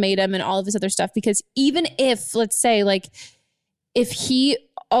an ultimatum and all of this other stuff. Because even if, let's say, like, if he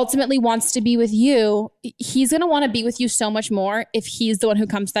ultimately wants to be with you, he's going to want to be with you so much more if he's the one who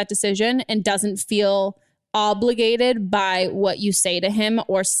comes to that decision and doesn't feel obligated by what you say to him,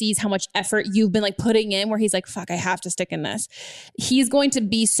 or sees how much effort you've been like putting in, where he's like, fuck, I have to stick in this. He's going to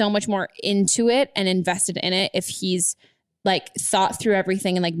be so much more into it and invested in it if he's like thought through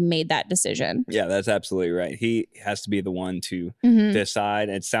everything and like made that decision. Yeah, that's absolutely right. He has to be the one to decide.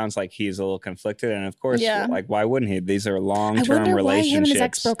 It sounds like he's a little conflicted. And of course, like, why wouldn't he? These are long-term relationships. Why him and his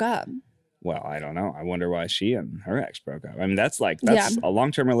ex broke up. Well, I don't know. I wonder why she and her ex broke up. I mean, that's a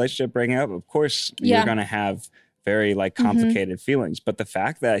long-term relationship breaking up. Of course, you're going to have very like complicated feelings. But the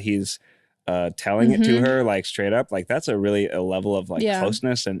fact that he's telling it to her like straight up, like that's a level of like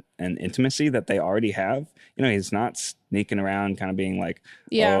closeness and intimacy that they already have. You know, he's not sneaking around kind of being like,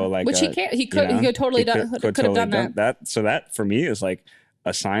 which he can't. He could have totally done that. So that for me is like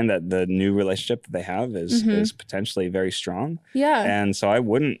a sign that the new relationship that they have is potentially very strong. Yeah. And so I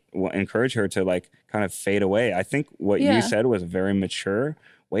wouldn't encourage her to like kind of fade away. I think what you said was a very mature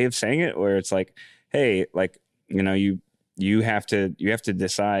way of saying it, where it's like, hey, like, you know, you have to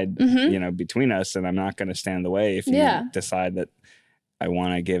decide, you know, between us, and I'm not going to stand in the way if you decide that I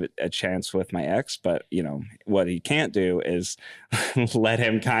want to give it a chance with my ex. But, you know, what he can't do is let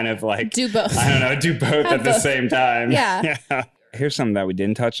him kind of like do both. I don't know, do both at the same time. Yeah. Here's something that we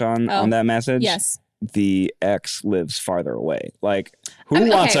didn't touch on that message. Yes. The ex lives farther away. Like, who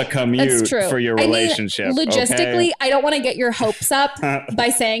wants a commute for your relationship? I mean, logistically, I don't want to get your hopes up by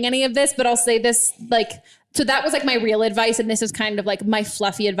saying any of this, but I'll say this, like, so that was like my real advice. And this is kind of like my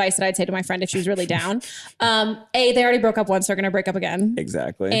fluffy advice that I'd say to my friend if she was really down. They already broke up once. They're going to break up again.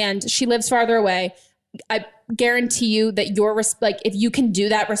 Exactly. And she lives farther away. I guarantee you that if you can do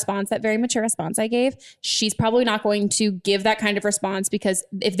that response, that very mature response I gave, she's probably not going to give that kind of response, because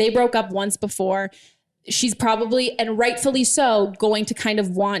if they broke up once before, she's probably, and rightfully so, going to kind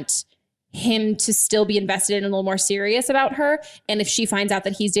of want him to still be invested in, a little more serious about her. And if she finds out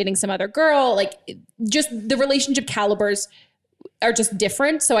that he's dating some other girl, like, just the relationship calibers are just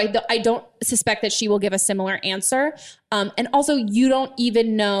different. So I don't suspect that she will give a similar answer. And also, you don't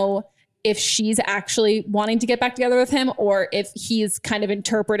even know if she's actually wanting to get back together with him, or if he's kind of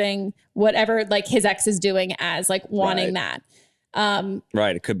interpreting whatever like his ex is doing as like wanting that.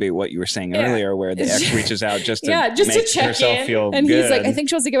 Right. It could be what you were saying earlier, where the ex reaches out just to make to check herself in. feel and good. He's like, I think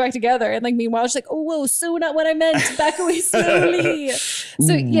she wants to get back together. And like, meanwhile, she's like, oh, whoa, so not what I meant. Back away slowly.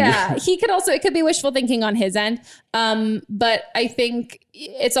 So yeah, it could be wishful thinking on his end. But I think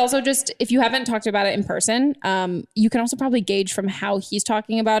it's also just, if you haven't talked about it in person, you can also probably gauge from how he's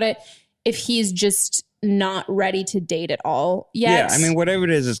talking about it if he's just not ready to date at all yet. Yeah, I mean, whatever it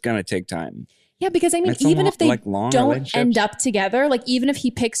is, it's going to take time. Yeah, because I mean, even if they don't end up together, like even if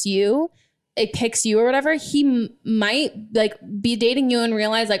he picks you or whatever, he might like be dating you and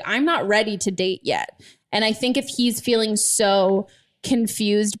realize like, I'm not ready to date yet. And I think if he's feeling so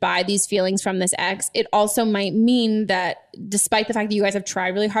confused by these feelings from this ex, it also might mean that despite the fact that you guys have tried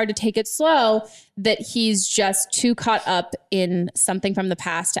really hard to take it slow, that he's just too caught up in something from the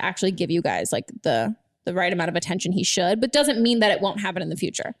past to actually give you guys like the right amount of attention he should, but doesn't mean that it won't happen in the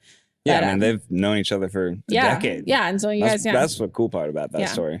future. Yeah, but, I mean, they've known each other for a decade. Yeah, and so you guys, that's the cool part about that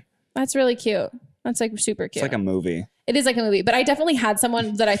story. That's really cute. That's like super cute. It's like a movie. It is like a movie, but I definitely had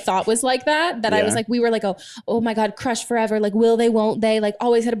someone that I thought was like that I was like, we were like, oh my God, crush forever. Like, will they, won't they? Like,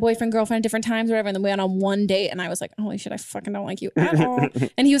 always had a boyfriend, girlfriend at different times or whatever. And then we went on one date and I was like, holy shit, I fucking don't like you at all.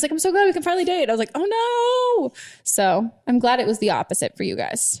 And he was like, I'm so glad we can finally date. I was like, oh no. So I'm glad it was the opposite for you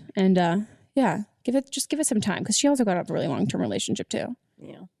guys. And give it some time, because she also got out of a really long-term relationship too.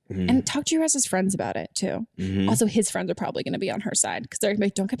 Yeah. Mm-hmm. And talk to your guys' friends about it too. Mm-hmm. Also, his friends are probably going to be on her side, because they're going to be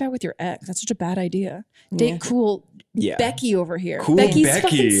like, don't get back with your ex. That's such a bad idea. Date cool Becky over here. Cool Becky's Becky.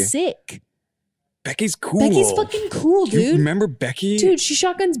 fucking sick. Becky's cool. Becky's fucking cool, dude. You remember Becky? Dude, she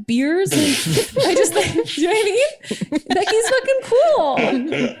shotguns beers. Dude, Becky's cool, dude. You remember Becky? Dude, she shotguns beers. And I just think, do you know what I mean? Becky's fucking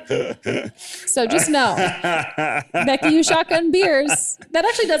cool. So just know, Becky, you shotgun beers. That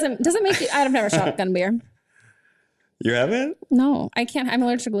actually doesn't make you. I've never shotgun beer. You haven't? No, I can't. I'm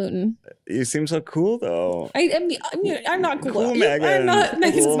allergic to gluten. You seem so cool, though. I'm not cool. Cool Megan. I'm not.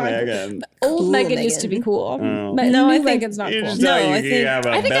 Megan's cool not Megan. Old Cool Megan Megan. used to be cool. Oh. No, I think Megan's not You cool. just No, you, I think- you have a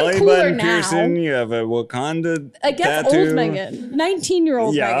I think I'm belly cooler button now. piercing. You have a Wakanda I guess tattoo. old Megan,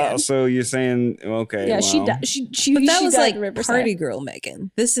 19-year-old Yeah, Megan. so you're saying, okay, Yeah, well, she But that she was died like in Riverside. party girl Megan.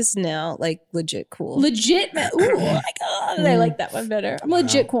 This is now like legit cool. Legit. Ooh, oh my God. I like that one better. I'm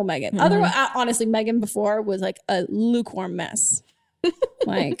legit cool Megan. Otherwise, honestly, Megan before was like a lukewarm mess.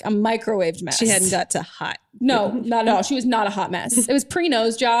 Like a microwaved mess. She hadn't got to hot. No, not at all. She was not a hot mess. It was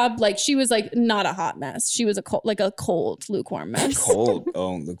pre-nose job. Like she was like not a hot mess. She was a cold, lukewarm mess. cold.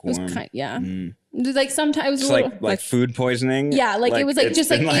 Oh, It lukewarm. was yeah. Like sometimes it was It's a little, like food poisoning. yeah, like it was like it's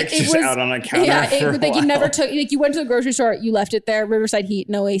just like been, it just was out on a counter. yeah, for a like you while. never took like you went to the grocery store, you left it there, Riverside heat,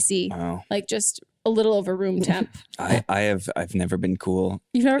 no AC, Wow. like just a little over room temp. I've never been cool.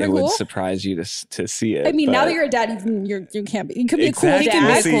 You've never been It cool? would surprise you to see it. I mean, now but- that you're a dad, you can't be. You could be Exactly. a cool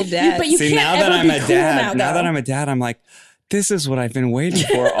dad. See- Cool dad. But you See, can't now ever that I'm be a cool dad, now that though. I'm a dad, I'm like, this is what I've been waiting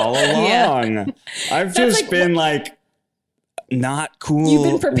for all along. I've just like been like not cool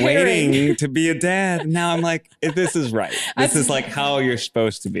You've been preparing. waiting to be a dad. Now I'm like, this is right. This is like how you're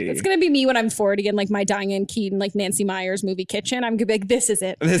supposed to be. It's gonna be me when I'm 40 in like my Diane Keaton, like Nancy Myers movie kitchen. I'm gonna be like, this is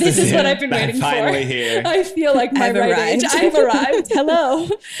it. This is what it. I've been I'm waiting finally for. here. I feel like my I've right arrived. age. I've arrived. Hello.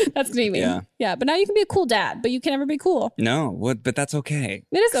 That's gonna be me. Yeah. Yeah. But now you can be a cool dad, but you can never be cool. No, but that's okay.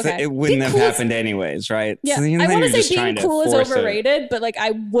 It is 'Cause okay. It wouldn't Being have cool is- happened anyways, right? Yeah. So, you know, I then want to you're just say being trying to cool is force it. overrated, but like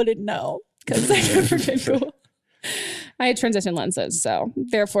I wouldn't know because I never been cool. I had transition lenses, so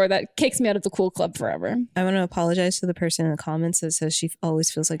therefore that kicks me out of the cool club forever. I want to apologize to the person in the comments that says she always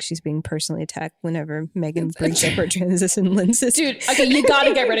feels like she's being personally attacked whenever Megan brings up her transition lenses. Dude, okay, you got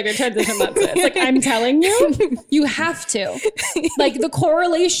to get rid of your transition lenses. Like, I'm telling you, you have to. Like, the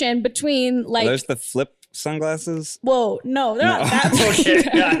correlation between, like... There's the flip sunglasses. Whoa, no, they're not that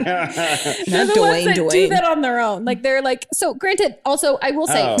Okay. They're the ones that do that on their own. Like, they're like... So, granted, also, I will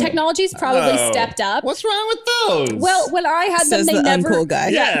say, technology's probably stepped up. What's wrong with those? Well, when I had Says them, they the never... uncool guy.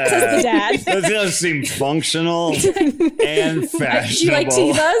 Yeah, says the dad. Those just seem functional and fashionable. You like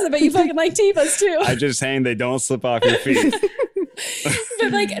Tevas? I bet you fucking like Tevas, too. I'm just saying they don't slip off your feet.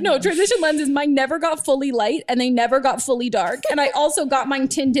 But like, no, transition lenses, mine never got fully light and they never got fully dark. And I also got mine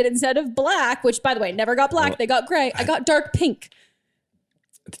tinted instead of black, which by the way, never got black. They got gray. I got dark pink.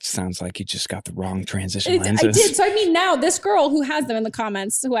 It sounds like you just got the wrong transition I lenses. did. So I mean, now this girl who has them in the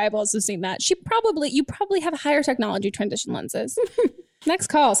comments, who I've also seen that, you probably have higher technology transition lenses. Next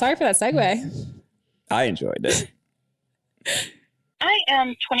call. Sorry for that segue. I enjoyed it. I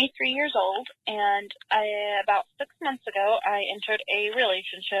am 23 years old, and about 6 months ago, I entered a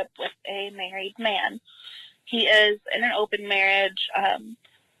relationship with a married man. He is in an open marriage.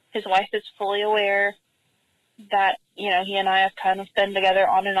 His wife is fully aware that, you know, he and I have kind of been together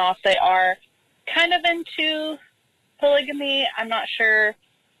on and off. They are kind of into polygamy. I'm not sure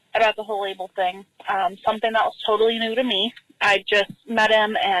about the whole label thing. Something that was totally new to me. I just met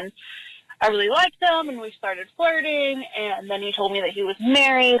him, and I really liked him, and we started flirting, and then he told me that he was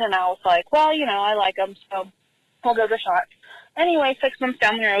married, and I was like, well, you know, I like him, so we'll give it a shot. Anyway, 6 months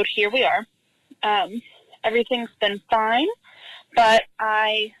down the road, here we are. Everything's been fine, but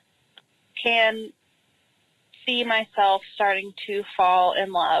I can see myself starting to fall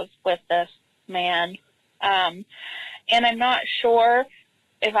in love with this man, and I'm not sure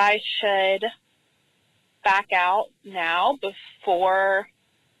if I should back out now before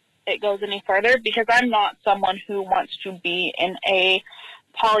it goes any further, because I'm not someone who wants to be in a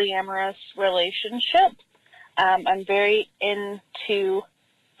polyamorous relationship. I'm very into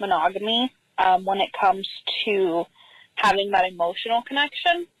monogamy when it comes to having that emotional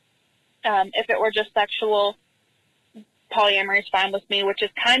connection. If it were just sexual, polyamory is fine with me, which is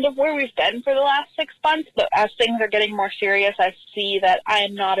kind of where we've been for the last 6 months. But as things are getting more serious, I see that I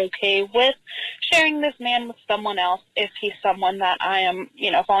am not okay with sharing this man with someone else if he's someone that I am, you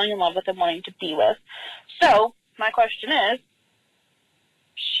know, falling in love with and wanting to be with. So my question is,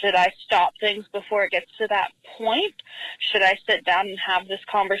 should I stop things before it gets to that point? Should I sit down and have this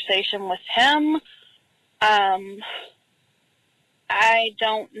conversation with him? I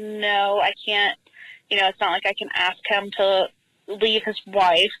don't know. I can't, you know, it's not like I can ask him to leave his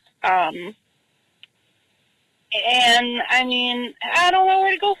wife. And I mean, I don't know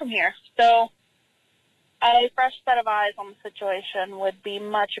where to go from here. So a fresh set of eyes on the situation would be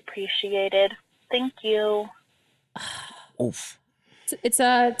much appreciated. Thank you. Oof. It's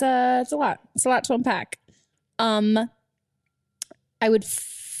a lot. It's a lot to unpack. I would.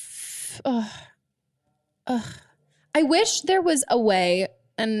 I wish there was a way,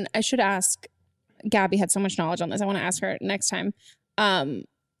 and I should ask. Gabby had so much knowledge on this. I want to ask her next time.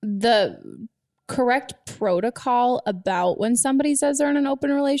 The correct protocol about when somebody says they're in an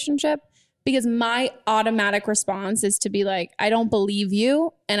open relationship, because my automatic response is to be like, I don't believe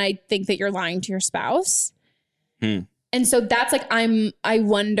you, and I think that you're lying to your spouse. And so that's like, I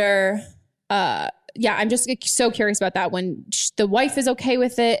wonder, I'm just so curious about that when the wife is okay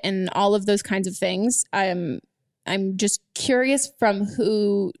with it and all of those kinds of things. I'm just curious from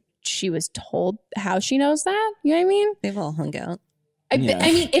who she was told how she knows that. You know what I mean? They've all hung out. I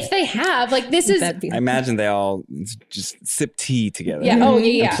mean, if they have, like, this is... I imagine they all just sip tea together. Yeah. Oh,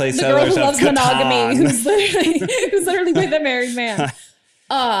 yeah. And play the girl who loves Catan. monogamy, who's literally with a married man.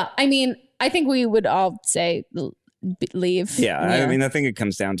 I mean, I think we would all say leave. Yeah. I mean, I think it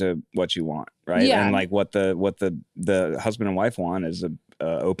comes down to what you want, right? Yeah. And like what the husband and wife want is a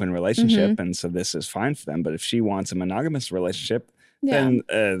open relationship, and so this is fine for them. But if she wants a monogamous relationship, then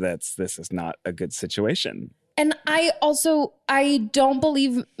this is not a good situation. And I don't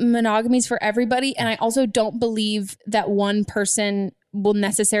believe monogamy is for everybody. And I also don't believe that one person will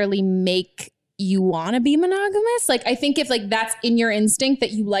necessarily make you want to be monogamous. Like, I think if like that's in your instinct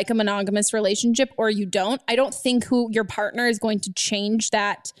that you like a monogamous relationship or you don't, I don't think who your partner is going to change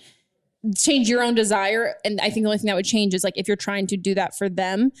your own desire. And I think the only thing that would change is like if you're trying to do that for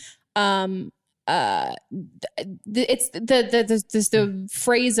them. It's the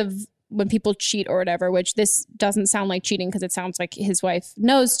phrase of when people cheat or whatever, which this doesn't sound like cheating because it sounds like his wife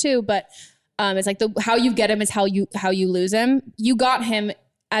knows too, but it's like how you get him is how you lose him. You got him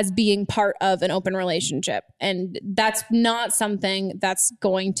as being part of an open relationship, and that's not something that's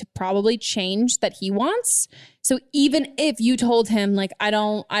going to probably change that he wants. So even if you told him like I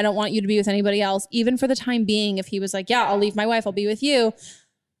don't want you to be with anybody else, even for the time being, if he was like, yeah, I'll leave my wife, I'll be with you,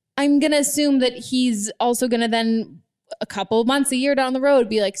 I'm gonna assume that he's also gonna then a couple of months, a year down the road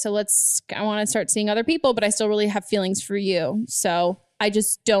be like, so I want to start seeing other people, but I still really have feelings for you. So I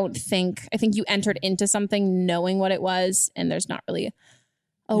just don't think, I think you entered into something knowing what it was, and there's not really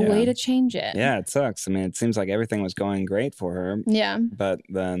a way to change it. Yeah, it sucks. I mean, it seems like everything was going great for her. Yeah. But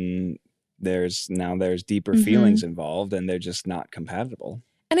then there's deeper feelings involved, and they're just not compatible.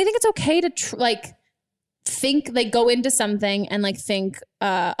 And I think it's okay to think, like, go into something and like think,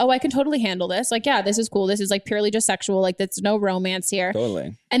 I can totally handle this. Like, yeah, this is cool. This is like purely just sexual. Like, there's no romance here.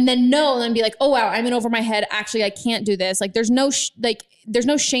 Totally. And then be like, oh wow, I'm in over my head. Actually, I can't do this. Like, there's no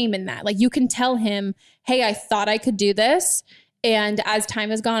shame in that. Like, you can tell him, hey, I thought I could do this, and as time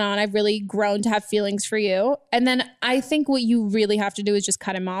has gone on, I've really grown to have feelings for you. And then I think what you really have to do is just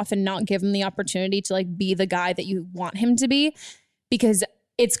cut him off and not give him the opportunity to like be the guy that you want him to be, because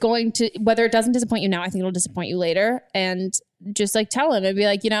it's going to, whether it doesn't disappoint you now, I think it'll disappoint you later. And just like tell him and be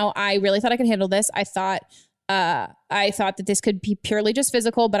like, I really thought I could handle this. I thought that this could be purely just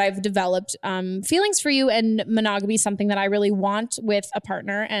physical, but I've developed feelings for you, and monogamy is something that I really want with a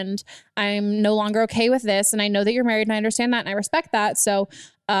partner, and I'm no longer okay with this. And I know that you're married, and I understand that, and I respect that. So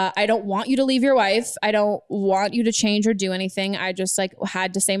I don't want you to leave your wife. I don't want you to change or do anything. I just like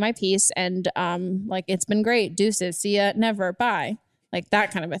had to say my piece, and like, it's been great. Deuces. See ya. Never. Bye. Like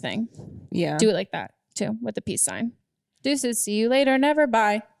that kind of a thing. Yeah. Do it like that too, with the peace sign. Deuces. See you later. Never.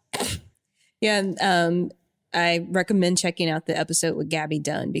 Bye. Yeah. I recommend checking out the episode with Gabby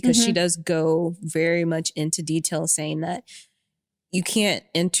Dunn, because she does go very much into detail, saying that you can't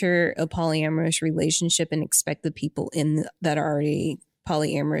enter a polyamorous relationship and expect the people that are already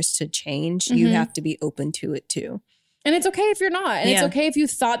polyamorous to change. You have to be open to it too. And it's okay if you're not. And it's okay if you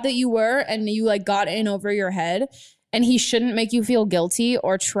thought that you were and you like got in over your head. And he shouldn't make you feel guilty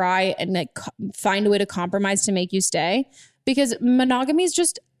or try and like find a way to compromise to make you stay, because monogamy is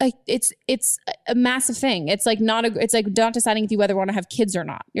just it's a massive thing. It's like not deciding if you whether want to have kids or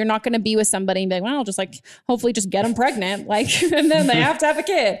not. You're not going to be with somebody and be like, well, I'll just like hopefully just get them pregnant, like, and then they have to have a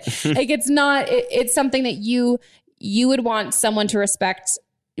kid. Like, it's not. It's something that you would want someone to respect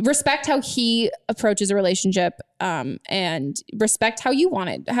how he approaches a relationship, and respect how you want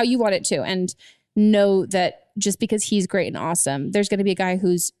it to, and know that just because he's great and awesome, there's going to be a guy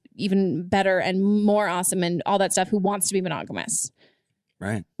who's even better and more awesome and all that stuff who wants to be monogamous.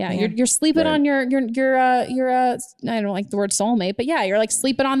 Right. Yeah. You're sleeping on your I don't like the word soulmate, but yeah, you're like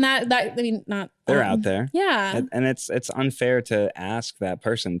sleeping on that. I mean, not. They're out there. Yeah. And it's unfair to ask that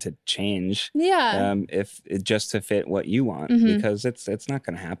person to change. Yeah. If just to fit what you want, because it's not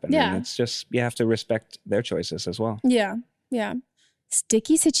going to happen. Yeah. And it's just, you have to respect their choices as well. Yeah. Yeah.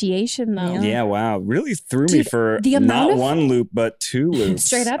 Sticky situation, though. Yeah, wow. Really threw me for not one loop, but 2 loops.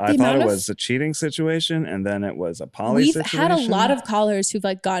 Straight up, I thought it was a cheating situation, and then it was a poly situation. We've had a lot of callers who've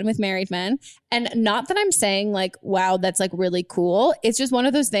like gone with married men. And not that I'm saying like, wow, that's like really cool. It's just one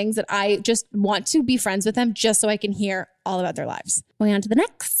of those things that I just want to be friends with them just so I can hear all about their lives. Going on to the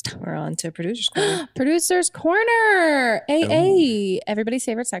next. We're on to Producer's Corner. Producer's Corner. AA. Everybody's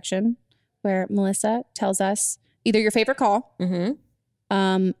favorite section where Melissa tells us either your favorite call,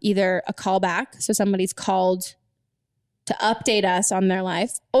 either a callback, so somebody's called to update us on their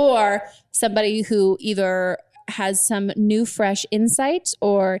life, or somebody who either has some new fresh insight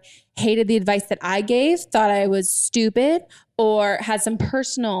or hated the advice that I gave, thought I was stupid, or had some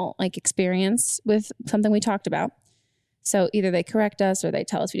personal like experience with something we talked about. So either they correct us or they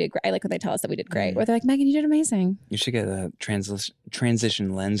tell us we did great. I like when they tell us that we did great. Or they're like, Megan, you did amazing. You should get a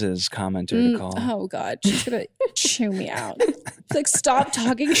transition lenses commenter to call. Oh, God. She's going to chew me out. She's like, stop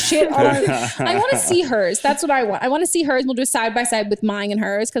talking shit on I want to see hers. That's what I want. I want to see hers. We'll do a side by side with mine and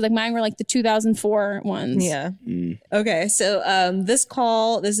hers because like mine were like the 2004 ones. Yeah. Okay. So this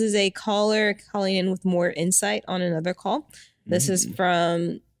is a caller calling in with more insight on another call. This is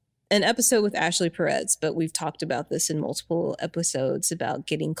from an episode with Ashley Perez, but we've talked about this in multiple episodes about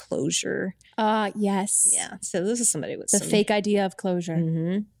getting closure. Yes. Yeah. So this is somebody with the fake idea of closure. Hey,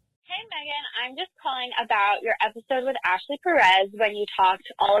 Megan, I'm just calling about your episode with Ashley Perez when you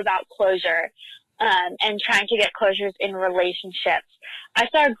talked all about closure and trying to get closures in relationships. I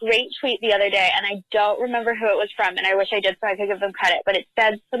saw a great tweet the other day, and I don't remember who it was from, and I wish I did so I could give them credit, but it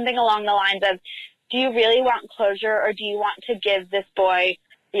said something along the lines of, do you really want closure, or do you want to give this boy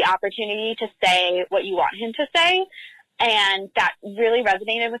the opportunity to say what you want him to say? And that really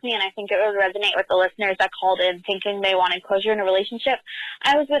resonated with me, and I think it would resonate with the listeners that called in thinking they wanted closure in a relationship.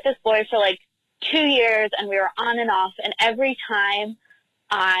 I was with this boy for like 2 years, and we were on and off, and every time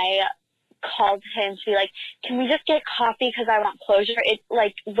I called him to be like, can we just get coffee because I want closure, it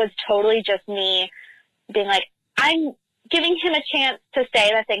like was totally just me being like, I'm giving him a chance to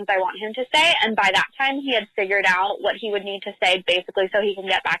say the things I want him to say. And by that time, he had figured out what he would need to say, basically, so he can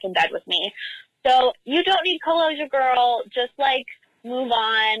get back in bed with me. So you don't need closure, girl. Just, like, move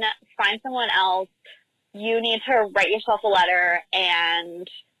on. Find someone else. You need to write yourself a letter and,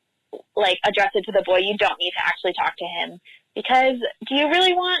 like, address it to the boy. You don't need to actually talk to him. Because do you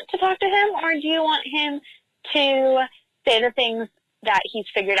really want to talk to him, or do you want him to say the things that he's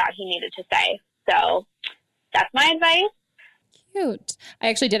figured out he needed to say? So that's my advice. Cute. I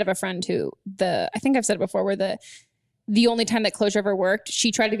actually did have a friend who I think I've said it before, where the only time that closure ever worked, she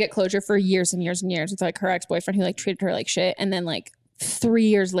tried to get closure for years and years and years with like her ex-boyfriend who like treated her like shit. And then like 3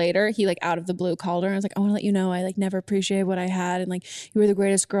 years later, he like out of the blue called her and was like, I want to let you know I like never appreciated what I had, and like you were the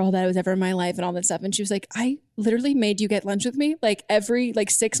greatest girl that was ever in my life and all that stuff. And she was like, I literally made you get lunch with me like every like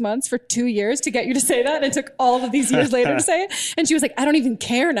 6 months for 2 years to get you to say that, and it took all of these years later to say it. And she was like, I don't even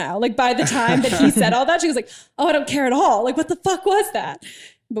care now. Like by the time that he said all that, she was like, oh, I don't care at all. Like what the fuck was that?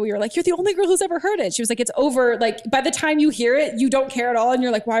 But we were like, you're the only girl who's ever heard it. She was like, it's over. Like by the time you hear it, you don't care at all. And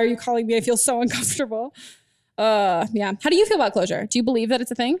you're like, why are you calling me? I feel so uncomfortable. Yeah. How do you feel about closure? Do you believe that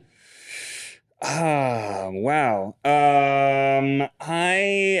it's a thing? Wow. I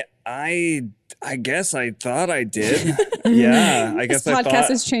guess I thought I did. Yeah. I guess this podcast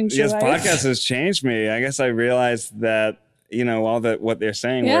has changed your life. Yes, podcast has changed me. I guess I realized that, you know, all that what they're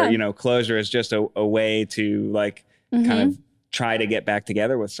saying where, you know, closure is just a way to like kind of try to get back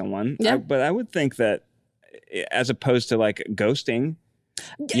together with someone. Yeah. But I would think that as opposed to like ghosting,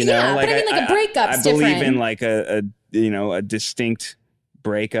 you yeah, know, like but I mean, like a breakup's I believe different. in like a you know, a distinct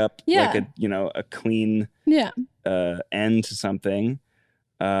breakup, like a, you know, a clean end to something.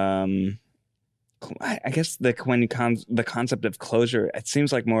 I guess the concept of closure, it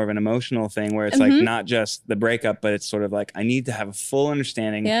seems like more of an emotional thing where it's like not just the breakup, but it's sort of like I need to have a full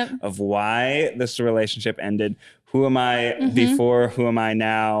understanding of why this relationship ended. Who am I before? Who am I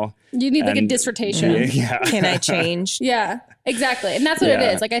now? You need like a dissertation. Yeah. Can I change? Yeah, exactly. And that's what it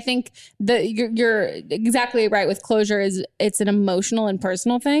is. Like, I think you're exactly right with closure it's an emotional and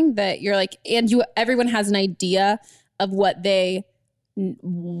personal thing that you're like, and everyone has an idea of what they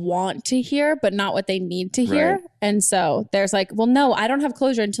want to hear, but not what they need to hear. Right. And so there's like, well, no, I don't have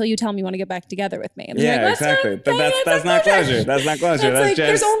closure until you tell me you want to get back together with me. And yeah, like, exactly. But that's not closure. That's not closure. That's like, just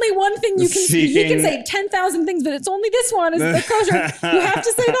there's only one thing you can see. He can say 10,000 things, but it's only this one is the closure. You have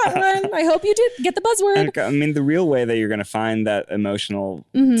to say that one. I hope you did get the buzzword. I mean, the real way that you're going to find that emotional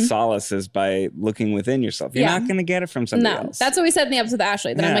solace is by looking within yourself. You're not going to get it from somebody else. That's what we said in the episode with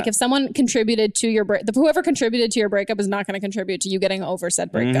Ashley. That I'm like, if someone contributed to your whoever contributed to your breakup is not going to contribute to you getting over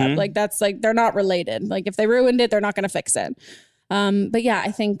said breakup. Like that's like, they're not related. Like if they ruined it, they're not going to fix it. But yeah,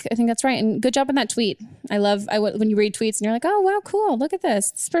 I think that's right. And good job on that tweet. I love when you read tweets and you're like, oh, wow, cool. Look at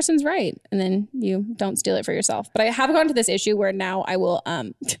this. This person's right. And then you don't steal it for yourself. But I have gotten to this issue where now I will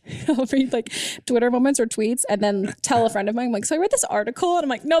I'll read like Twitter moments or tweets and then tell a friend of mine, I'm like, so I read this article. And I'm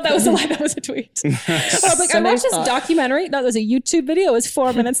like, no, that was a lie. That was a tweet. I was like, I watched this documentary. No, that was a YouTube video. It was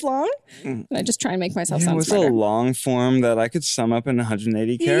 4 minutes long. And I just try and make myself sound smarter. It was a long form that I could sum up in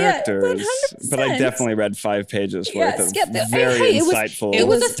 180 characters. 100%. But I definitely read 5 pages worth of very insightful. It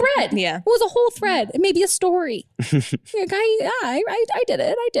was a thread. Yeah. It was a whole thread. It may be a story. I did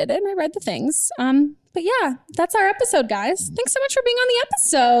it. And I read the things. But yeah, that's our episode, guys. Thanks so much for being on the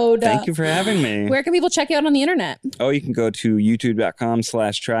episode. Thank you for having me. Where can people check you out on the internet? Oh, you can go to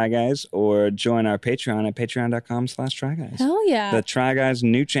youtube.com/TryGuys or join our Patreon at patreon.com/TryGuys. Hell yeah. The Try Guys,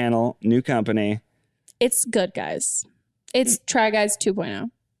 new channel, new company. It's good, guys. It's Try Guys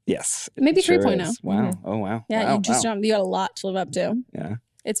 2.0. Yes. Maybe 3.0. Is. Wow. Mm-hmm. Oh, wow. Yeah, you got a lot to live up to. Yeah.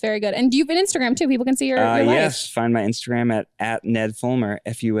 It's very good. And you've been Instagram too. People can see your life. Yes. Find my Instagram at Ned Fulmer,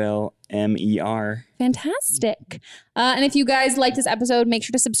 FULMER. Fantastic. And if you guys like this episode, make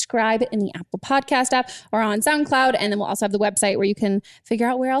sure to subscribe in the Apple Podcast app or on SoundCloud. And then we'll also have the website where you can figure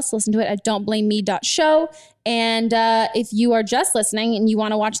out where else to listen to it at don'tblameme.show. And if you are just listening and you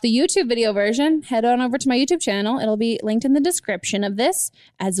want to watch the YouTube video version, head on over to my YouTube channel. It'll be linked in the description of this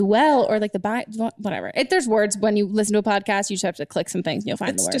as well, or like whatever. There's words when you listen to a podcast. You just have to click some things and you'll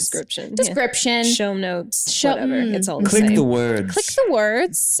find the words. Description. Yeah. Show notes. Whatever. It's all the same. Click the words. Click the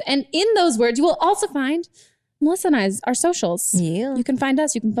words. And in those words, you will also find Melissa and I's, our socials. Yeah. You can find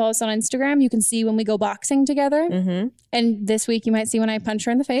us. You can follow us on Instagram. You can see when we go boxing together. Mm-hmm. And this week you might see when I punch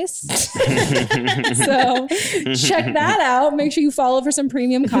her in the face. So check that out. Make sure you follow for some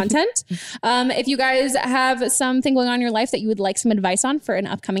premium content. If you guys have something going on in your life that you would like some advice on for an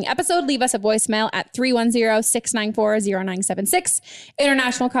upcoming episode, leave us a voicemail at 310-694-0976.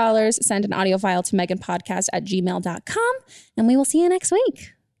 International callers, send an audio file to meganpodcast@gmail.com. And we will see you next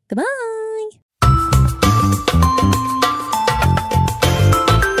week. Goodbye.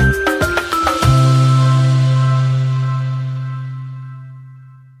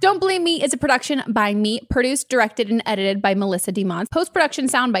 Don't Blame Me is a production by me, produced, directed, and edited by Melissa DeMont. Post-production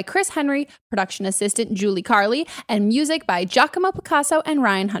sound by Chris Henry, production assistant Julie Carley, and music by Giacomo Picasso and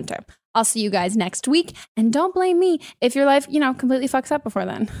Ryan Hunter. I'll see you guys next week, and don't blame me if your life, completely fucks up before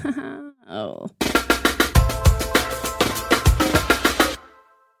then. Oh.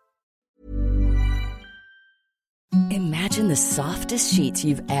 Imagine the softest sheets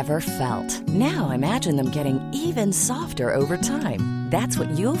you've ever felt. Now imagine them getting even softer over time. That's what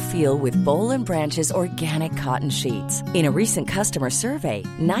you'll feel with Boll & Branch's organic cotton sheets. In a recent customer survey,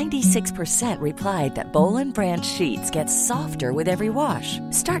 96% replied that Boll & Branch sheets get softer with every wash.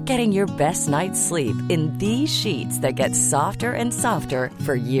 Start getting your best night's sleep in these sheets that get softer and softer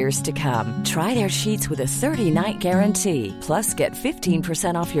for years to come. Try their sheets with a 30-night guarantee. Plus, get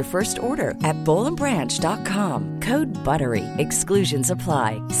 15% off your first order at bollandbranch.com. Code BUTTERY. Exclusions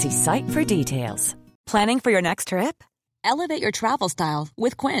apply. See site for details. Planning for your next trip? Elevate your travel style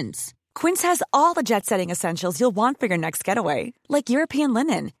with Quince. Quince has all the jet-setting essentials you'll want for your next getaway, like European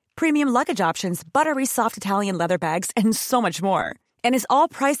linen, premium luggage options, buttery soft Italian leather bags, and so much more. And is all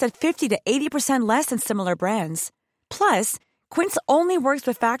priced at 50 to 80% less than similar brands. Plus, Quince only works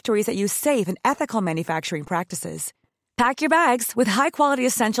with factories that use safe and ethical manufacturing practices. Pack your bags with high-quality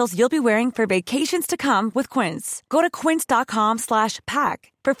essentials you'll be wearing for vacations to come with Quince. Go to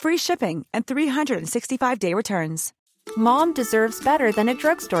quince.com/pack for free shipping and 365-day returns. Mom deserves better than a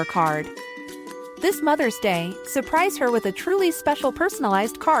drugstore card. This Mother's Day, surprise her with a truly special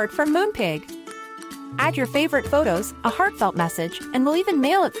personalized card from Moonpig. Add your favorite photos, a heartfelt message, and we'll even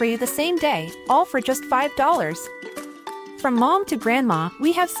mail it for you the same day, all for just $5. From mom to grandma,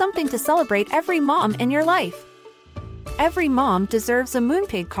 we have something to celebrate every mom in your life. Every mom deserves a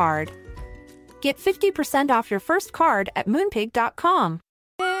Moonpig card. Get 50% off your first card at Moonpig.com.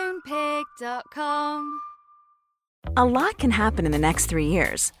 Moonpig.com. A lot can happen in the next 3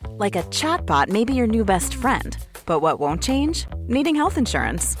 years. Like a chatbot may be your new best friend. But what won't change? Needing health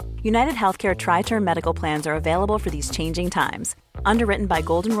insurance. United Healthcare Tri-Term Medical Plans are available for these changing times. Underwritten by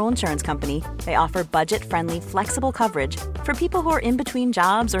Golden Rule Insurance Company, they offer budget-friendly, flexible coverage for people who are in between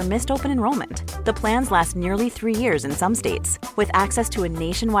jobs or missed open enrollment. The plans last nearly 3 years in some states, with access to a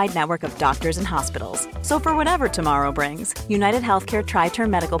nationwide network of doctors and hospitals. So for whatever tomorrow brings, United Healthcare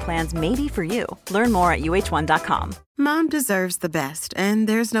Tri-Term Medical Plans may be for you. Learn more at uh1.com. Mom deserves the best, and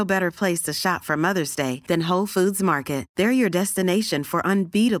there's no better place to shop for Mother's Day than Whole Foods Market. They're your destination for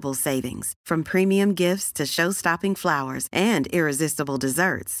unbeatable savings, from premium gifts to show-stopping flowers and irresistible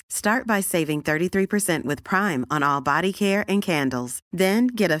desserts. Start by saving 33% with Prime on all body care and candles. Then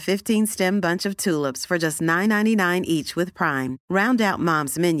get a 15-stem bunch of tulips for just $9.99 each with Prime. Round out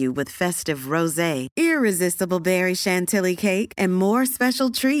Mom's menu with festive rosé, irresistible berry chantilly cake, and more special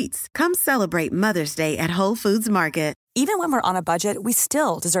treats. Come celebrate Mother's Day at Whole Foods Market. Even when we're on a budget, we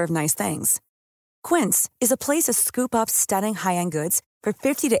still deserve nice things. Quince is a place to scoop up stunning high-end goods for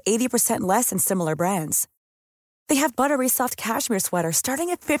 50 to 80% less than similar brands. They have buttery soft cashmere sweaters starting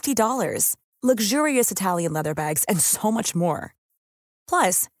at $50, luxurious Italian leather bags, and so much more.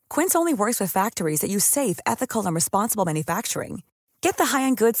 Plus, Quince only works with factories that use safe, ethical, and responsible manufacturing. Get the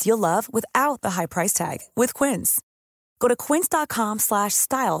high-end goods you'll love without the high price tag with Quince. Go to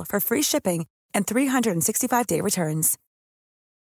quince.com/style for free shipping and 365-day returns.